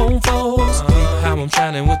sitting on foes. How I'm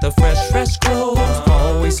shining with the fresh clothes.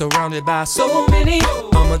 Always surrounded by so many.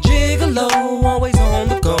 I'm a gigolo, always on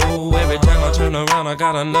the go. Every time I turn around, I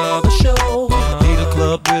got another show. Lead a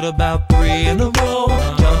club with about 3 in a row.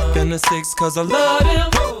 Jump in the 6 cause I love them.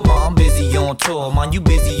 Mom busy on tour, mom you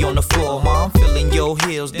busy on the floor. Mom feeling your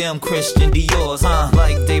heels, them Christian Dior's, huh?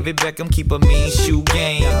 Like David Beckham, keep a mean shoe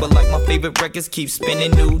game. But like my favorite records, keep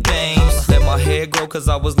spinning new names. Let my hair grow cause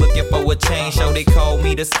I was looking for a change. So they call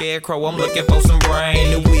me the scarecrow, I'm looking for some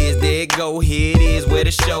brain. The whiz, there it go, here it is, where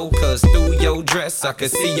the show. Cause through your dress, I can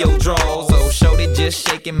see your drawers. So show it, just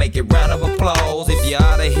shake and make it round of applause. If you're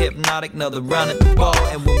out of hypnotic, another round at the bar.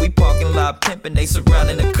 And when we parking lot pimping, they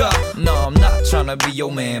surrounding the car. No, I'm not tryna be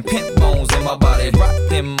your man. Pimp bones in my body. Rock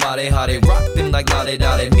them mighty hottie. Rock them like lottie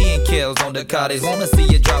dottie. Me and Kales on the cottage. Wanna see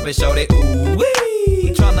you drop it, shout it. Ooh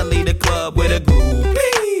wee. Tryna lead the club with a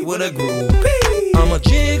groupie. With a groupie. I'm a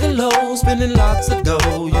gigolo, spending lots of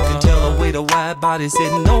dough. You can tell the way the wide body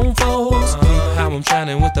sitting on foes. How I'm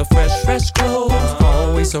shining with the fresh clothes.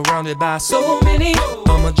 Always surrounded by so many.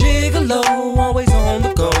 I'm a gigolo, always on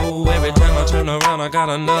the go. Every time I turn around, I got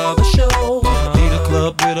another show. Lead a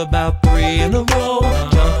club with about 3 in a row.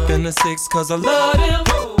 Jump in the 6 cause I love them.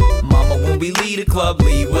 Mama, when we leave the club,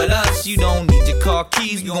 leave with us. You don't need your car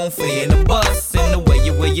keys, you gon' flee in the bus. And the way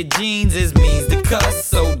you wear your jeans is means to cuss.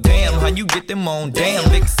 So damn, how you get them on? Damn,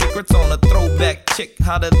 big secrets on a throwback chick,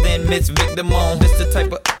 hotter than Miss Victim on. This the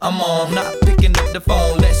type of I'm on, not picking up the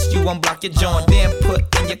phone. Lest you unblock your joint, then put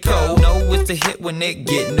in your code. Know it's a hit when it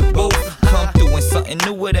get in the booth. Come through in something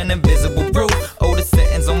new with an invisible roof. Oh, the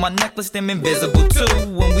settings on my necklace, them invisible too.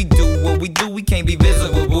 When we do what we do, we can't be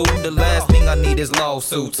visible, boo. The last thing I need is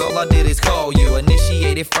lawsuits. All I did is call you.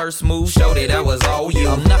 Initiated first move, showed it that was all you.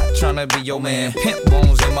 I'm not tryna be your man. Pimp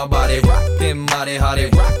bones in my body. Rock them mighty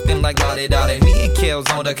hottie. Rock them like lottie dottie. Me and Kales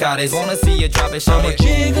on the cottage. Wanna see you drop it, show I'm a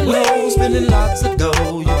gigolo, spending lots of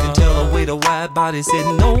dough. You can tell the way the wide body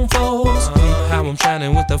sitting on foes. How I'm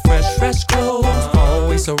shining with the fresh clothes.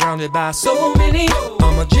 Always surrounded by so many.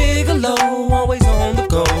 I'm a gigolo, always on the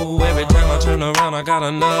go. Every time I turn around, I got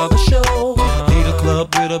another show. Lead a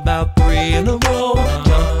club with about 3 in a row.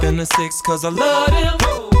 Jump in the 6 cause I love them.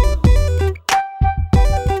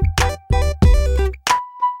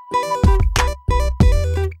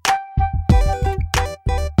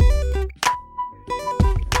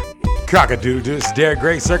 Cock-a-doodle, this is Derek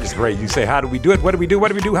Gray Circus Parade. You say, how do we do it? What do we do? What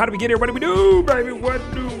do we do? How do we get here? What do we do, baby? What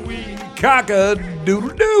do we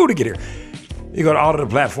cock-a-doodle-doo to get here? You go to all of the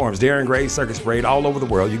platforms, Darren Gray Circus Parade, all over the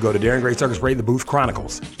world. You go to Darren Gray Circus Parade, the Booth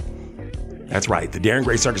Chronicles. That's right, the Darren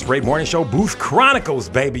Gray Circus Parade Morning Show, Booth Chronicles,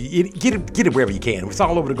 baby. Get it wherever you can. It's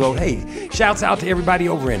all over the globe. Hey, shouts out to everybody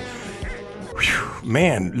over in,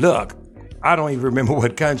 man, look, I don't even remember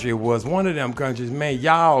what country it was. One of them countries, man,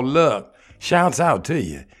 y'all, look, shouts out to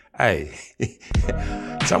you. Hey,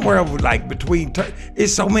 somewhere like between,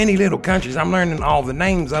 it's so many little countries. I'm learning all the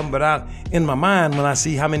names of them, but in my mind, when I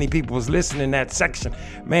see how many people was listening in that section,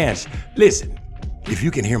 man, listen, if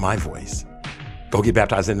you can hear my voice, go get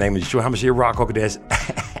baptized in the name of Yeshua HaMashiach Rock Kokodesh.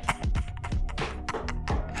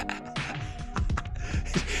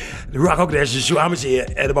 The Rock Kokodesh Yeshua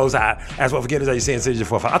HaMashiach at the Most High. That's what forgiveness of your sins, your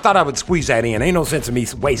forefathers. I thought I would squeeze that in. Ain't no sense of me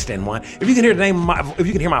wasting one. If you can hear if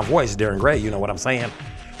you can hear my voice, Darren Gray, you know what I'm saying.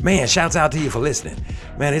 Man, shouts out to you for listening.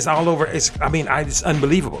 Man, it's all over. It's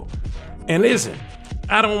unbelievable. And listen,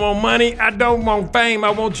 I don't want money. I don't want fame. I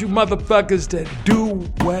want you motherfuckers to do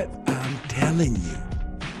what I'm telling you.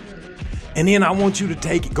 And then I want you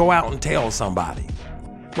to go out and tell somebody.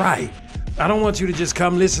 Right. I don't want you to just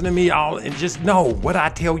come listen to me all and just know what I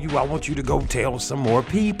tell you. I want you to go tell some more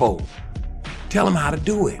people. Tell them how to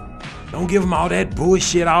do it. Don't give them all that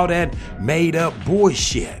bullshit, all that made up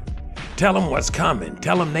bullshit. Tell them what's coming.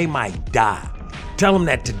 Tell them they might die. Tell them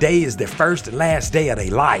that today is the first and last day of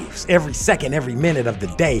their lives. Every second, every minute of the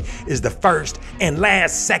day is the first and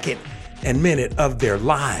last second and minute of their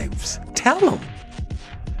lives. Tell them.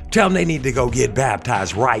 Tell them they need to go get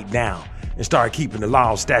baptized right now and start keeping the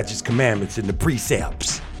law, statutes, commandments, and the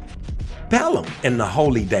precepts. Tell them in the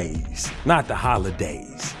holy days, not the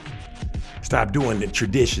holidays. Stop doing the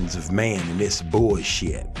traditions of man and this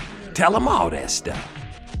bullshit. Tell them all that stuff.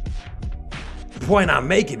 The point I'm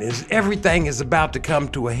making is everything is about to come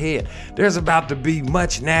to a head. There's about to be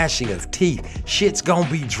much gnashing of teeth. Shit's gonna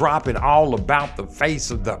be dropping all about the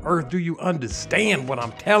face of the earth. Do you understand what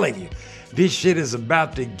I'm telling you? This shit is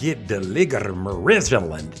about to get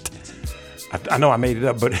deligermerizilant. I know I made it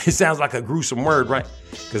up, but it sounds like a gruesome word, right?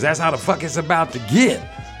 Because that's how the fuck it's about to get.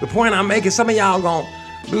 The point I'm making, some of y'all gonna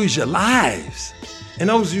lose your lives. And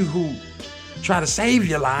those of you who try to save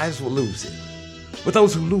your lives will lose it. But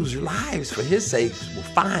those who lose your lives for his sake will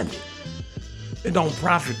find it. It don't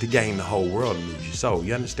profit to gain the whole world and lose your soul.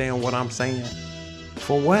 You understand what I'm saying?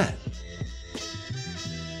 For what?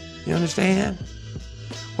 You understand?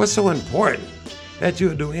 What's so important that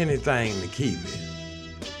you'll do anything to keep it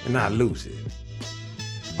and not lose it?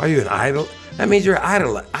 Are you an idol? That means you're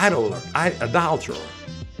an idolater.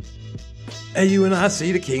 And you and I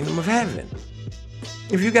see the kingdom of heaven.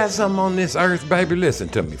 If you got something on this earth, baby, listen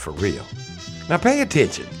to me for real. Now pay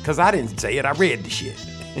attention, because I didn't say it, I read the shit.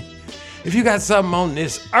 If you got something on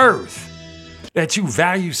this earth that you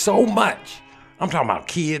value so much, I'm talking about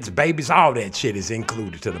kids, babies, all that shit is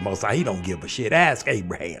included to the Most High. He don't give a shit. Ask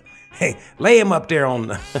Abraham. Hey, lay him up there on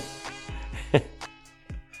the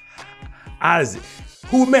Isaac,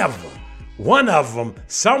 whomever, one of them,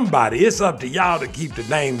 somebody, it's up to y'all to keep the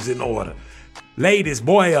names in order. Lay this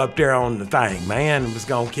boy up there on the thing, man, and was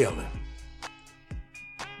gonna kill him.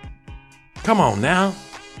 Come on now.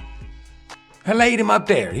 I laid him up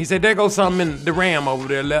there. He said, there goes something in the ram over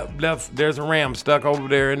there. Left. There's a ram stuck over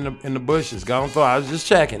there in the bushes. Gone through. I was just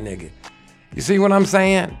checking, nigga. You see what I'm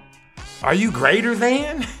saying? Are you greater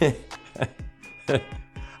than?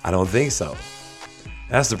 I don't think so.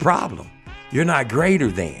 That's the problem. You're not greater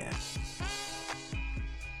than.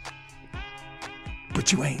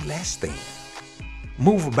 But you ain't less than.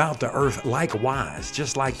 Move about the earth likewise,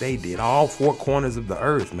 just like they did. All four corners of the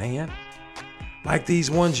earth, man. Like these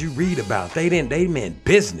ones you read about. They meant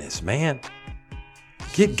business, man.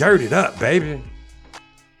 Get girded up, baby.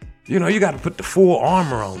 You know, you got to put the full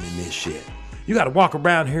armor on in this shit. You got to walk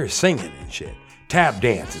around here singing and shit. Tap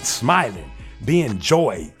dancing, smiling, being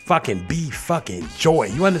joy. Be fucking joy.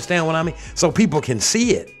 You understand what I mean? So people can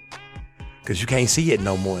see it. Because you can't see it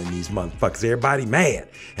no more in these motherfuckers. Everybody mad.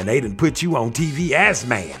 And they done put you on TV as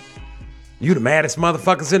mad. You the maddest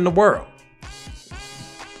motherfuckers in the world.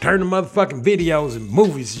 Turn the motherfucking videos and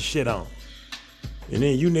movies and shit on. And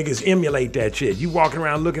then you niggas emulate that shit. You walking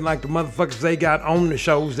around looking like the motherfuckers they got on the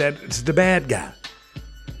shows that it's the bad guy.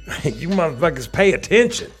 You motherfuckers pay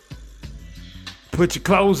attention. Put your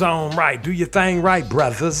clothes on right. Do your thing right,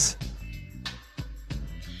 brothers.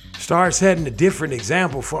 Start setting a different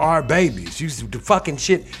example for our babies. You the fucking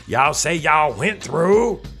shit y'all say y'all went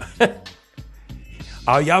through.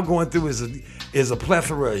 All y'all going through is a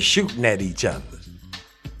plethora of shooting at each other.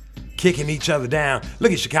 Kicking each other down.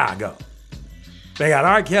 Look at Chicago. They got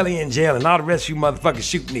R. Kelly in jail and all the rest of you motherfuckers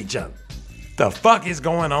shooting each other. The fuck is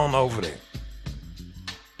going on over there?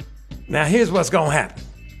 Now here's what's gonna happen.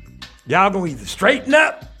 Y'all gonna either straighten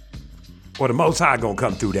up or the Most High gonna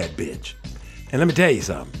come through that bitch. And let me tell you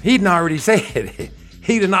something. He done already said it.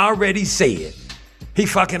 He done already said. He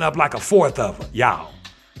fucking up like a fourth of them. Y'all.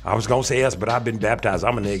 I was gonna say us, but I've been baptized.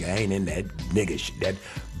 I'm a nigga. I ain't in that nigga shit. That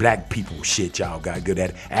black people shit y'all got good.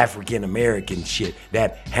 That African American shit.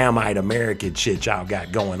 That Hamite American shit y'all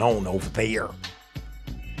got going on over there.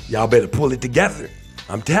 Y'all better pull it together.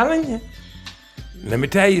 I'm telling you. Let me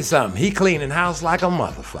tell you something. He cleaning house like a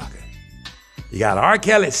motherfucker. You got R.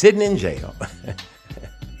 Kelly sitting in jail.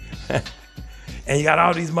 And you got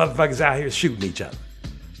all these motherfuckers out here shooting each other.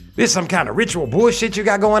 This some kind of ritual bullshit you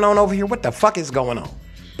got going on over here? What the fuck is going on?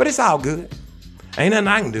 But it's all good. Ain't nothing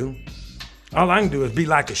I can do. All I can do is be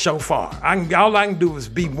like a shofar. All I can do is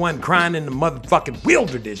be one crying in the motherfucking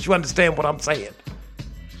wilderness. You understand what I'm saying?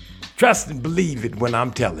 Trust and believe it when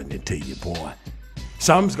I'm telling it to you, boy.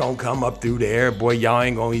 Something's gonna come up through there, boy. Y'all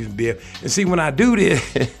ain't gonna even be able. And see, when I do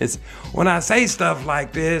this, when I say stuff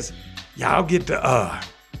like this, y'all get to,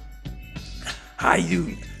 how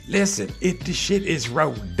you, listen, if the shit is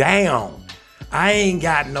wrote down, I ain't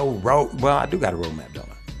got no road, well, I do got a roadmap, don't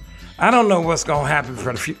I? I don't know what's gonna happen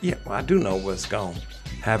for the future. Yeah, well, I do know what's gonna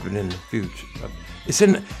happen in the future.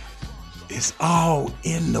 It's all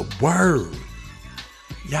in the Word.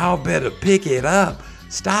 Y'all better pick it up.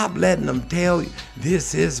 Stop letting them tell you,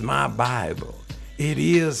 this is my Bible. It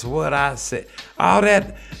is what I said. All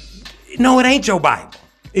that, no, it ain't your Bible.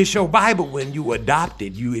 It's your Bible when you adopt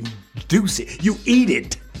it, you induce it, you eat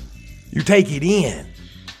it, you take it in,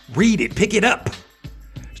 read it, pick it up.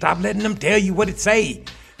 Stop letting them tell you what it say.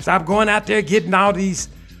 Stop going out there getting all these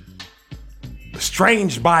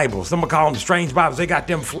strange Bibles. Some call them strange Bibles. They got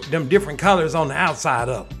them different colors on the outside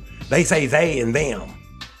of them. They say they and them.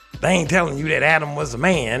 They ain't telling you that Adam was a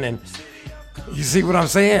man, and you see what I'm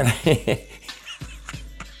saying?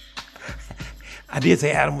 I did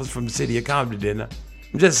say Adam was from the city of Compton, didn't I?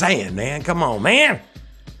 I'm just saying, man. Come on, man.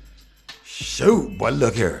 Shoot, boy,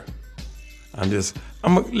 look here. Listen.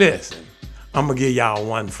 I'm gonna give y'all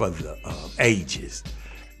one for the ages.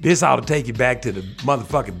 This ought to take you back to the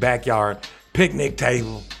motherfucking backyard picnic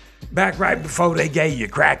table, back right before they gave you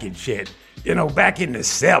crack and shit. You know, back in the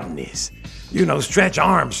 70s. You know, Stretch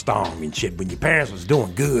Armstrong and shit, when your parents was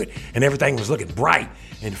doing good and everything was looking bright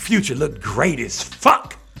and the future looked great as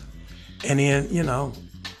fuck. And then, you know,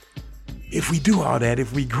 if we do all that,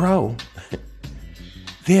 if we grow,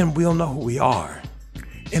 then we'll know who we are.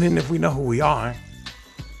 And then if we know who we are,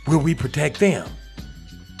 will we protect them?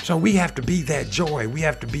 So we have to be that joy. We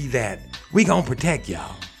have to be that. We gonna protect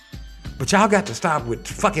y'all. But y'all got to stop with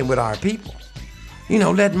fucking with our people. You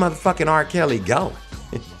know, let motherfucking R. Kelly go.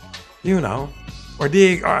 You know, or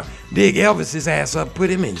dig Elvis's ass up, put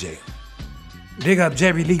him in jail. Dig up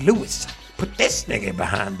Jerry Lee Lewis, put this nigga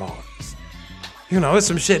behind bars. You know, it's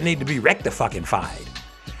some shit need to be rectified.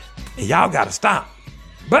 And y'all gotta stop.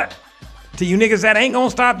 But to you niggas that ain't gonna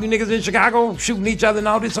stop, you niggas in Chicago shooting each other and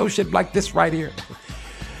all this old shit like this right here.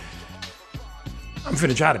 I'm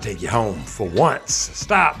finna try to take you home for once.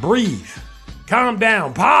 Stop, breathe, calm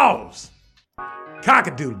down, pause.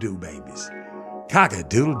 Cock-a-doodle-doo, babies.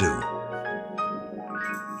 Cock-a-doodle-doo.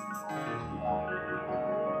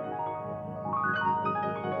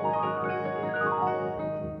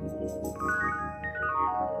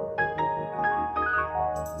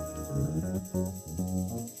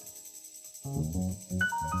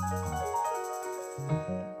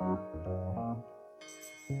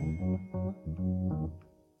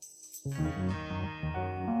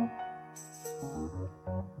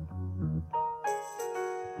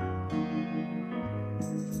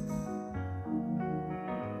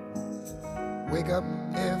 Wake up,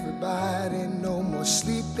 everybody, no more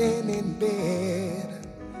sleeping in bed.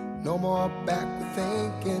 No more backward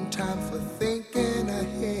thinking, time for thinking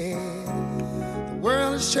ahead. The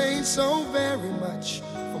world has changed so very much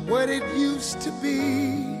from what it used to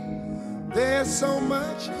be. There's so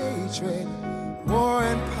much hatred, war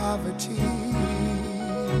and poverty.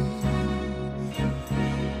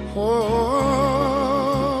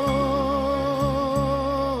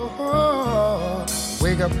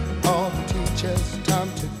 Wake up, all the teachers, time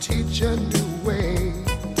to teach a new way.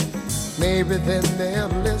 Maybe then they'll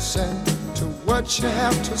listen to what you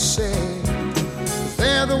have to say.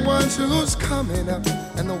 They're the ones who's coming up,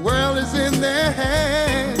 and the world is in their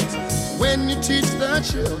hands. When you teach the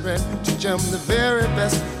children, teach them the very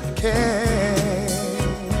best you can.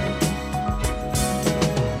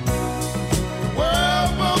 The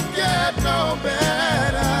world won't get no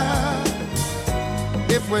better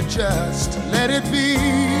if we just let it be.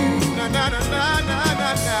 Na na na na na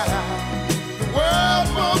na na. The world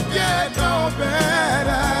won't get no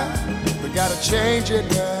better. We gotta change it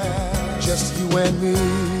now, just you and me.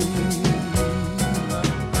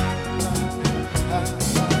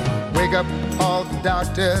 Wake up, all the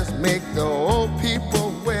doctors, make the old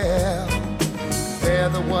people well. They're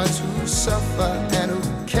the ones who suffer and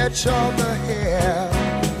who catch all the hair.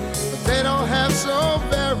 But they don't have so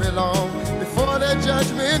very long before their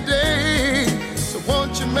judgment day. So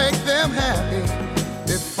won't you make them happy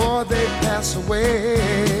before they pass away?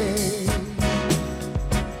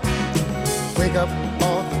 Wake up,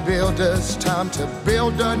 all the builders, time to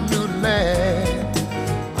build a new land.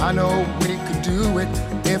 I know we could do it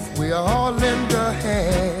if we all lend a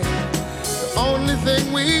hand. The only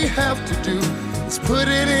thing we have to do is put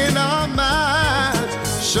it in our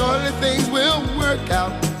minds. Surely things will work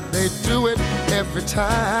out. They do it every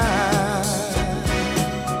time.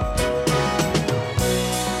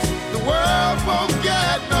 The world won't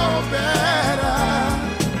get no better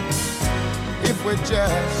if we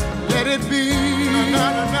just let it be.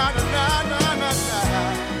 Na, na, na, na, na, na, na.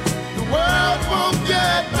 The world won't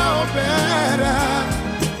get no better.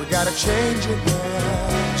 We gotta change it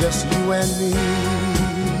now, just you and me.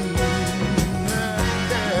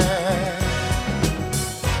 Yeah.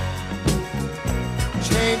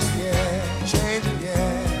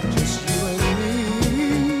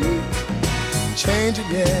 change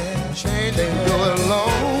it, yeah. Change it. Can't do it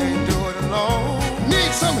alone. Can't do it alone.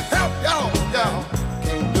 Need some help, y'all.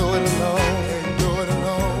 Can't do it alone. Can't do it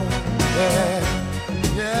alone. Yeah.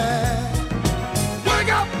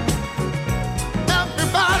 Wake up,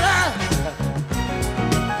 everybody.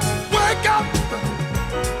 Wake up,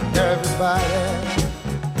 everybody.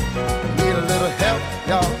 Need a little help,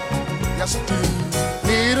 y'all. Yes, I do.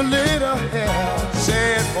 Need a little help.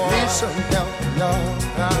 Say it, boy. Need some help, y'all.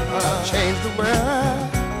 Change the world,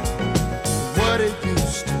 what it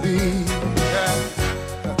used to be.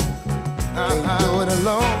 Can't do it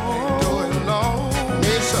alone. Can't do it alone.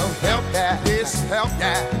 Need some help, yeah. Need some help,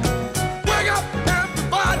 yeah. Wake up,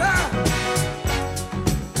 everybody.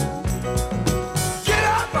 Get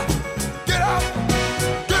up, get up,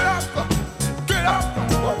 get up, get up.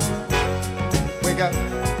 Wake up.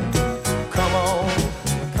 Come on,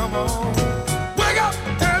 come on. Wake up,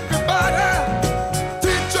 everybody.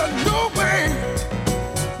 Teach a new way.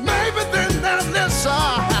 Maybe then they'll listen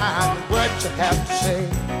what you have to say.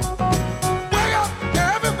 Wake up,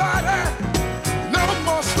 everybody. No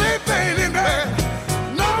more sleeping in bed.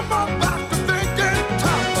 No more back to thinking.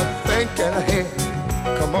 Time for thinking ahead.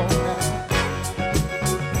 Come on now.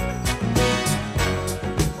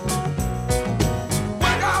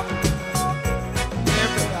 Wake up,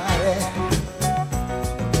 everybody.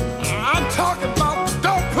 I'm talking about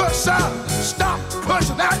don't push up. Stop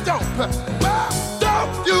pushing that don't push.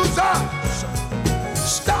 Don't use us.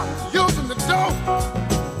 Stop using the dope.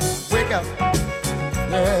 Wake up.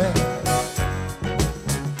 Yeah.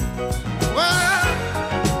 Well.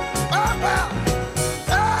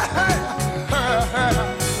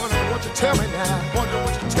 Wonder what you tell me now. Wonder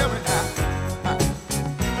what you tell me now.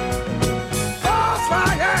 False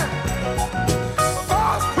lying.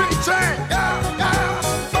 False preaching. Yeah.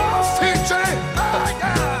 False teaching.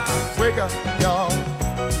 Yeah. Wake up, y'all.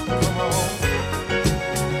 Come on.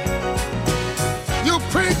 You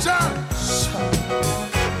preachers,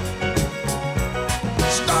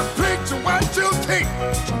 stop preaching what you teach.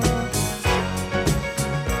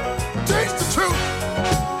 Teach the truth.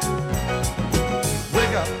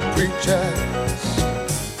 Wake up, preachers.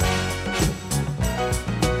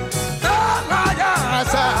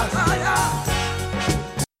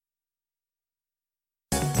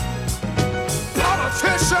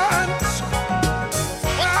 Politicians,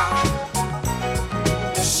 well,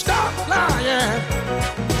 stop lying.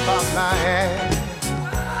 Stop lying.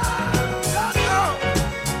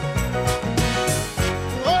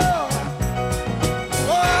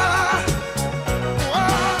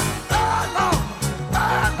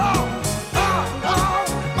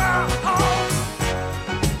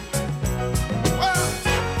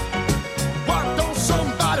 Why don't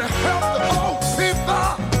somebody help the old people?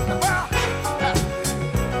 Well,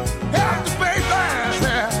 help the babies.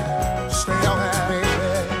 Stay on that baby.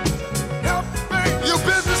 Help the baby. You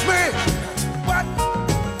businessmen. What?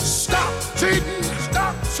 Stop cheating.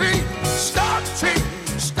 Stop cheating. Stop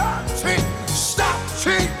cheating. Stop cheating. Stop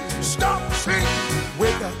cheating. Stop cheating.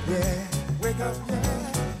 Wake up, yeah. Wake up,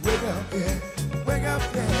 yeah. Wake up, yeah. Wake up,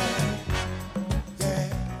 yeah. Yeah,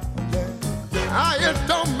 yeah, yeah. It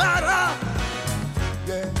don't matter.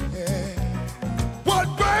 Yeah, yeah. What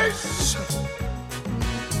race,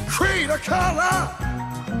 creed, or color.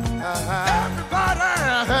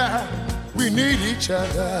 Everybody, we need each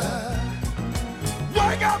other.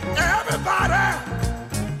 Wake up, everybody.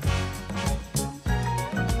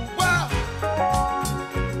 Well,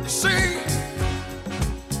 you see,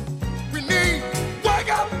 we need,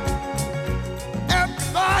 wake up,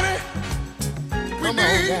 everybody. We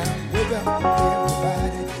need, wake up,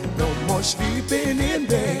 everybody. No more sleeping in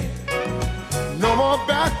bed. No more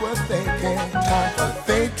backward thinking. Time for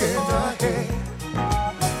thinking ahead.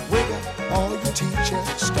 Wake up, all you teachers.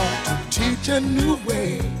 Start to teach a new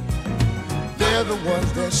way. They're the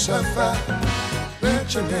ones that suffer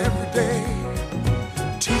each and every day.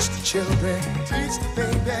 Teach the children. Teach the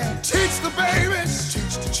babies. Teach the babies.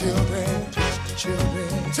 Teach the children. Teach the children.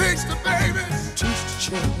 Teach the babies. Teach the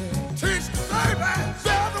children. Teach the babies.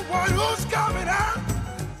 They're the one who's coming out.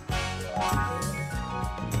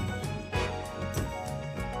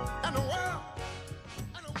 And the world.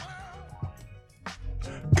 And the world.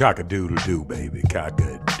 Cock-a-doodle-doo, baby.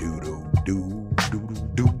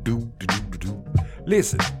 Cock-a-doodle-doo-doo-doo-doo-doo-doo-doo.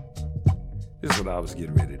 Listen, this is what I was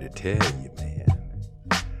getting ready to tell you, man.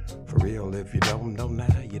 For real, if you don't know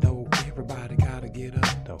now, you know everybody gotta get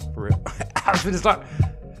up, though. For real. I was finna start.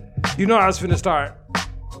 You know I was finna start.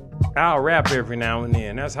 I'll rap every now and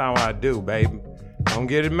then. That's how I do, baby. Don't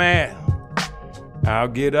get it mad. I'll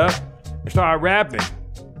get up and start rapping.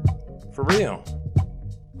 For real.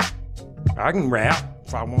 I can rap.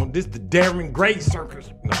 if I want this, the Darren Gray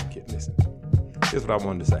Circus. No, I'm kidding. Listen, here's what I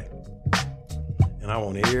wanted to say. And I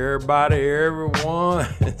want everyone.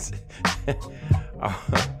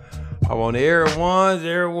 I want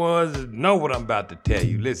everyone to know what I'm about to tell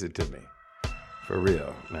you. Listen to me. For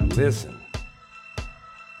real. Now listen.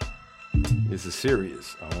 This is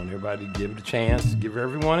serious. I want everybody to give it a chance. Give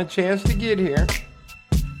everyone a chance to get here.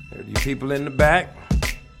 There are you people in the back.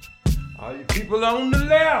 All you people on the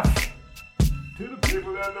left. To the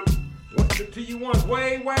people to you ones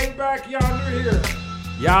way back yonder here.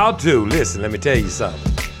 Y'all too. Listen, let me tell you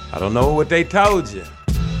something. I don't know what they told you.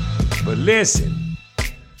 But listen.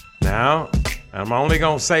 Now, I'm only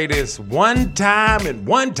going to say this one time and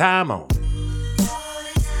one time only.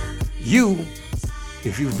 You,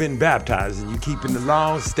 if you've been baptized and you keeping the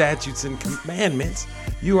laws, statutes, and commandments,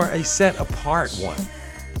 you are a set apart one.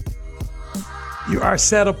 You are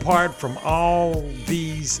set apart from all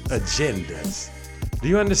these agendas. Do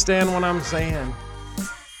you understand what I'm saying?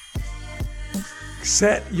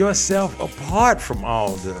 Set yourself apart from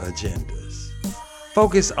all the agendas.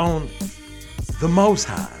 Focus on the Most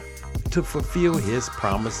High to fulfill His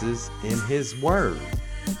promises in His word.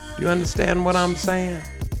 Do you understand what I'm saying?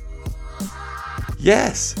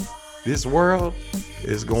 Yes, this world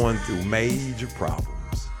is going through major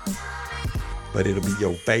problems, but it'll be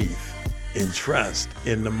your faith and trust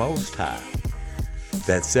in the Most High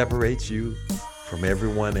that separates you from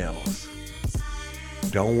everyone else.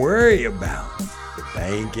 Don't worry about the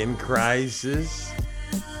banking crisis,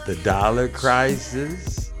 the dollar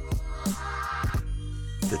crisis,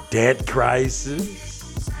 the debt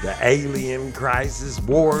crisis, the alien crisis,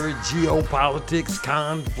 war, geopolitics,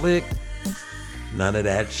 conflict. None of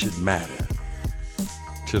that should matter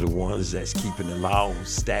to the ones that's keeping the laws,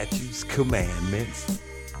 statutes, commandments,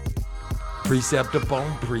 precept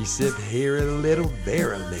upon precept, here a little,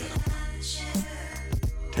 there a little.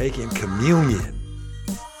 Taking communion.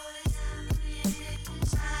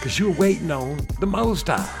 Because you're waiting on the Most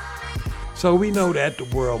High. So we know that the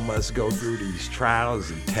world must go through these trials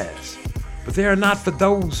and tests. But they are not for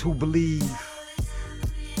those who believe,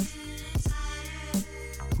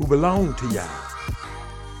 who belong to Yah.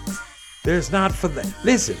 There's not for them.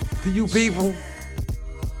 Listen, to you people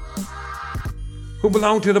who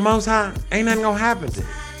belong to the Most High, ain't nothing gonna happen to you.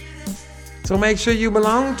 So make sure you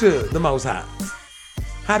belong to the Most High.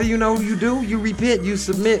 How do you know you do? You repent, you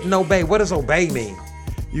submit, and obey. What does obey mean?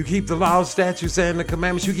 You keep the laws, statutes, and the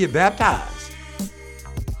commandments. You get baptized.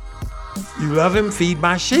 You love Him, feed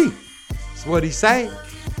my sheep. That's what He say.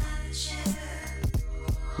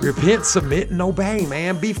 Repent, submit, and obey,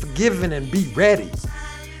 man. Be forgiven and be ready.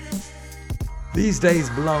 These days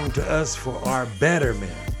belong to us for our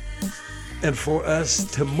betterment and for us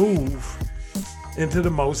to move into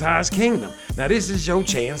the Most High's kingdom. Now, this is your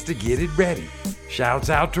chance to get it ready. Shouts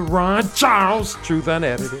out to Ron Charles, Truth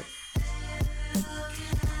Unedited.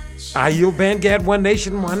 I yield Bangad, One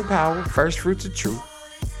Nation, One Power, First Fruits of Truth.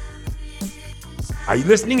 Are you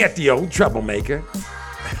listening at the old troublemaker?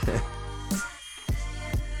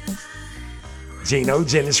 Gino,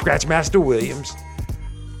 Jen, and Scratchmaster Williams.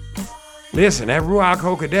 Listen, that Ruach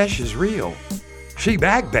HaKodesh is real. She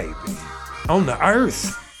back, baby. On the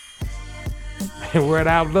earth. And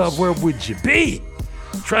without love, where would you be?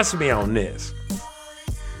 Trust me on this.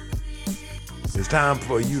 It's time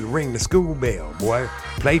for you to ring the school bell, boy.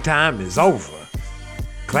 Playtime is over.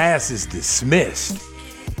 Class is dismissed.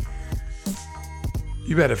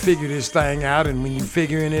 You better figure this thing out, and when you're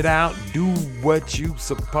figuring it out, do what you're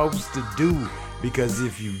supposed to do. Because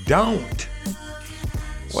if you don't,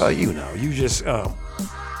 well, you know, you just,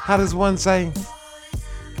 how does one say?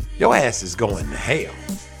 Your ass is going to hell.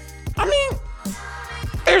 I mean,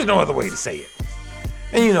 there's no other way to say it.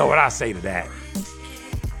 And you know what I say to that?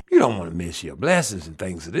 You don't want to miss your blessings and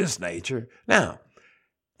things of this nature. Now,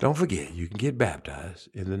 don't forget, you can get baptized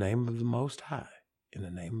in the name of the Most High, in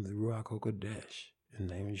the name of the Ruach HaKodesh, in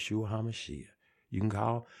the name of Yeshua HaMashiach. You can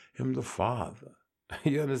call Him the Father.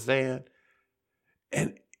 You understand?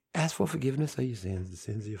 And ask for forgiveness of your sins, the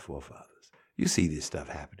sins of your forefathers. You see this stuff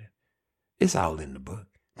happening. It's all in the book.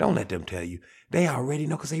 Don't let them tell you. They already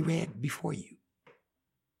know because they read before you.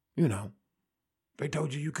 You know, they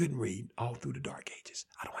told you couldn't read all through the dark ages.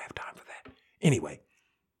 I don't have time for that. Anyway,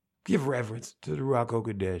 give reverence to the Ruach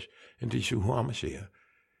HaKodesh and to Yeshua HaMashiach,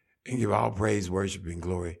 and give all praise, worship, and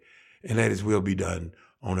glory, and let His will be done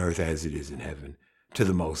on earth as it is in heaven, to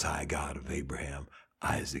the Most High God of Abraham,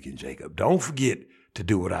 Isaac, and Jacob. Don't forget to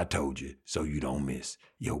do what I told you so you don't miss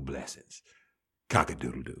your blessings.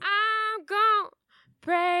 Cock-a-doodle-doo. I'm gonna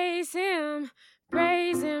praise Him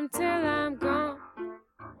till I'm gone.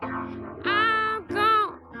 I'm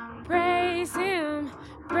gonna praise Him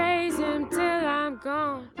till I'm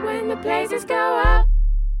gone. When the praises go up,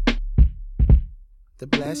 the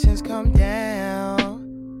blessings come down.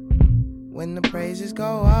 When the praises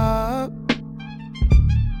go up,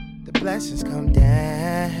 the blessings come down.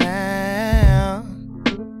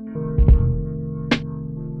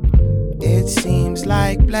 It seems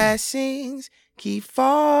like blessings keep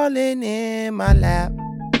falling in my lap.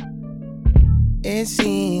 It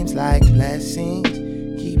seems like blessings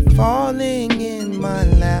keep falling in my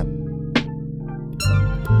lap.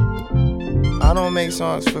 I don't make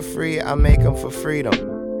songs for free, I make them for freedom.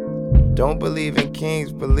 Don't believe in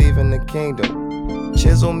kings, believe in the kingdom.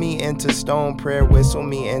 Chisel me into stone, prayer whistle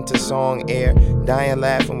me into song air. Dying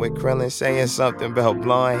laughing with Krillin saying something about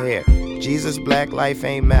blonde hair. Jesus, black life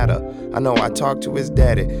ain't matter. I know I talked to his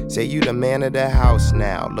daddy. Say you the man of the house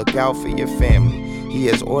now. Look out for your family. He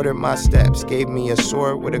has ordered my steps, gave me a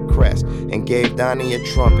sword with a crest, and gave Donnie a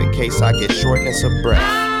trumpet in case I get shortness of breath.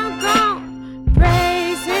 I'm gone.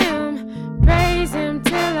 Praise him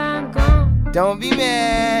till I'm gone. Don't be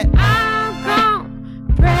mad. I'm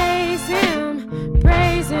gone. Praise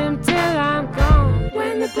him till I'm gone.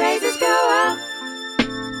 When the praises go up,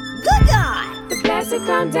 good God, the blessings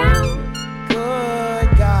come down. Good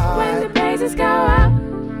God. When the praises go up,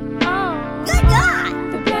 oh, good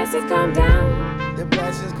God, the blessings come down. The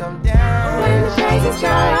blessings come down. When the praises go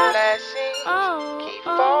up,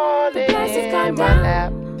 oh, the blessings come my down.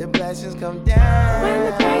 lap. The blessings come down. When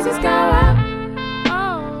the praises go up,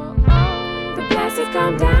 oh, the blessings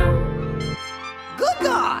come down. Good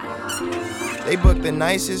God. They booked the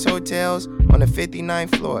nicest hotels on the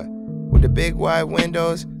 59th floor, with the big wide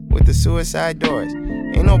windows with the suicide doors.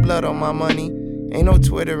 Ain't no blood on my money, ain't no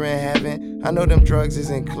Twitter in heaven. I know them drugs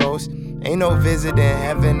isn't close, ain't no visit in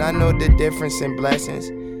heaven. I know the difference in blessings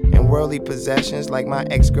and worldly possessions, like my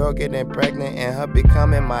ex-girl getting pregnant and her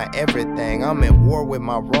becoming my everything. I'm at war with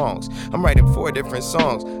my wrongs. I'm writing 4 different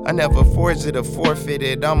songs. I never forged it or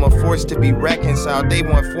forfeited. I'm a force to be reconciled. They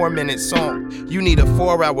want 4-minute song. You need a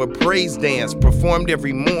 4-hour praise dance performed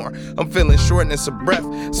every morn. I'm feeling shortness of breath,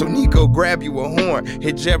 so Nico grab you a horn.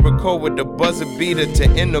 Hit Jericho with the buzzer beater to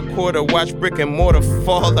end the quarter. Watch brick and mortar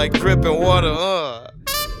fall like dripping water.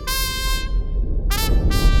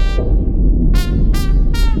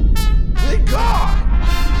 God!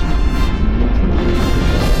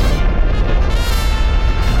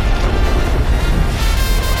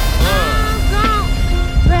 I'm gone.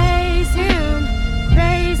 Praise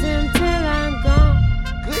him till I'm gone.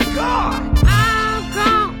 Good God! I'm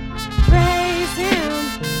gone. Praise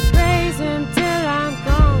him till I'm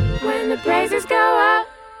gone. When the praises go up,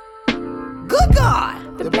 good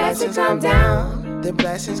God! The blessings come down. The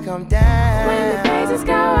blessings come down. When the praises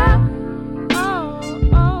go up,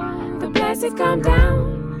 the blessings come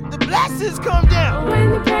down. The blessings come down. When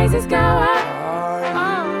the praises go up,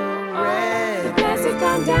 the blessings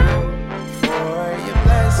come down. For your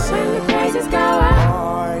blessings. When the praises go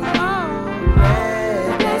up,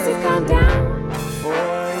 the blessings come down.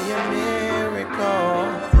 For your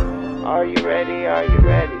miracle. Are you ready? Are you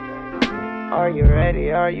ready? Are you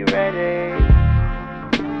ready? Are you ready?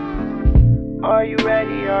 Are you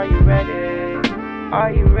ready? Are you ready?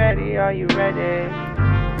 Are you ready? Are you ready?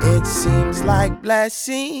 It seems like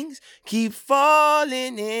blessings keep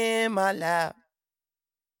falling in my lap.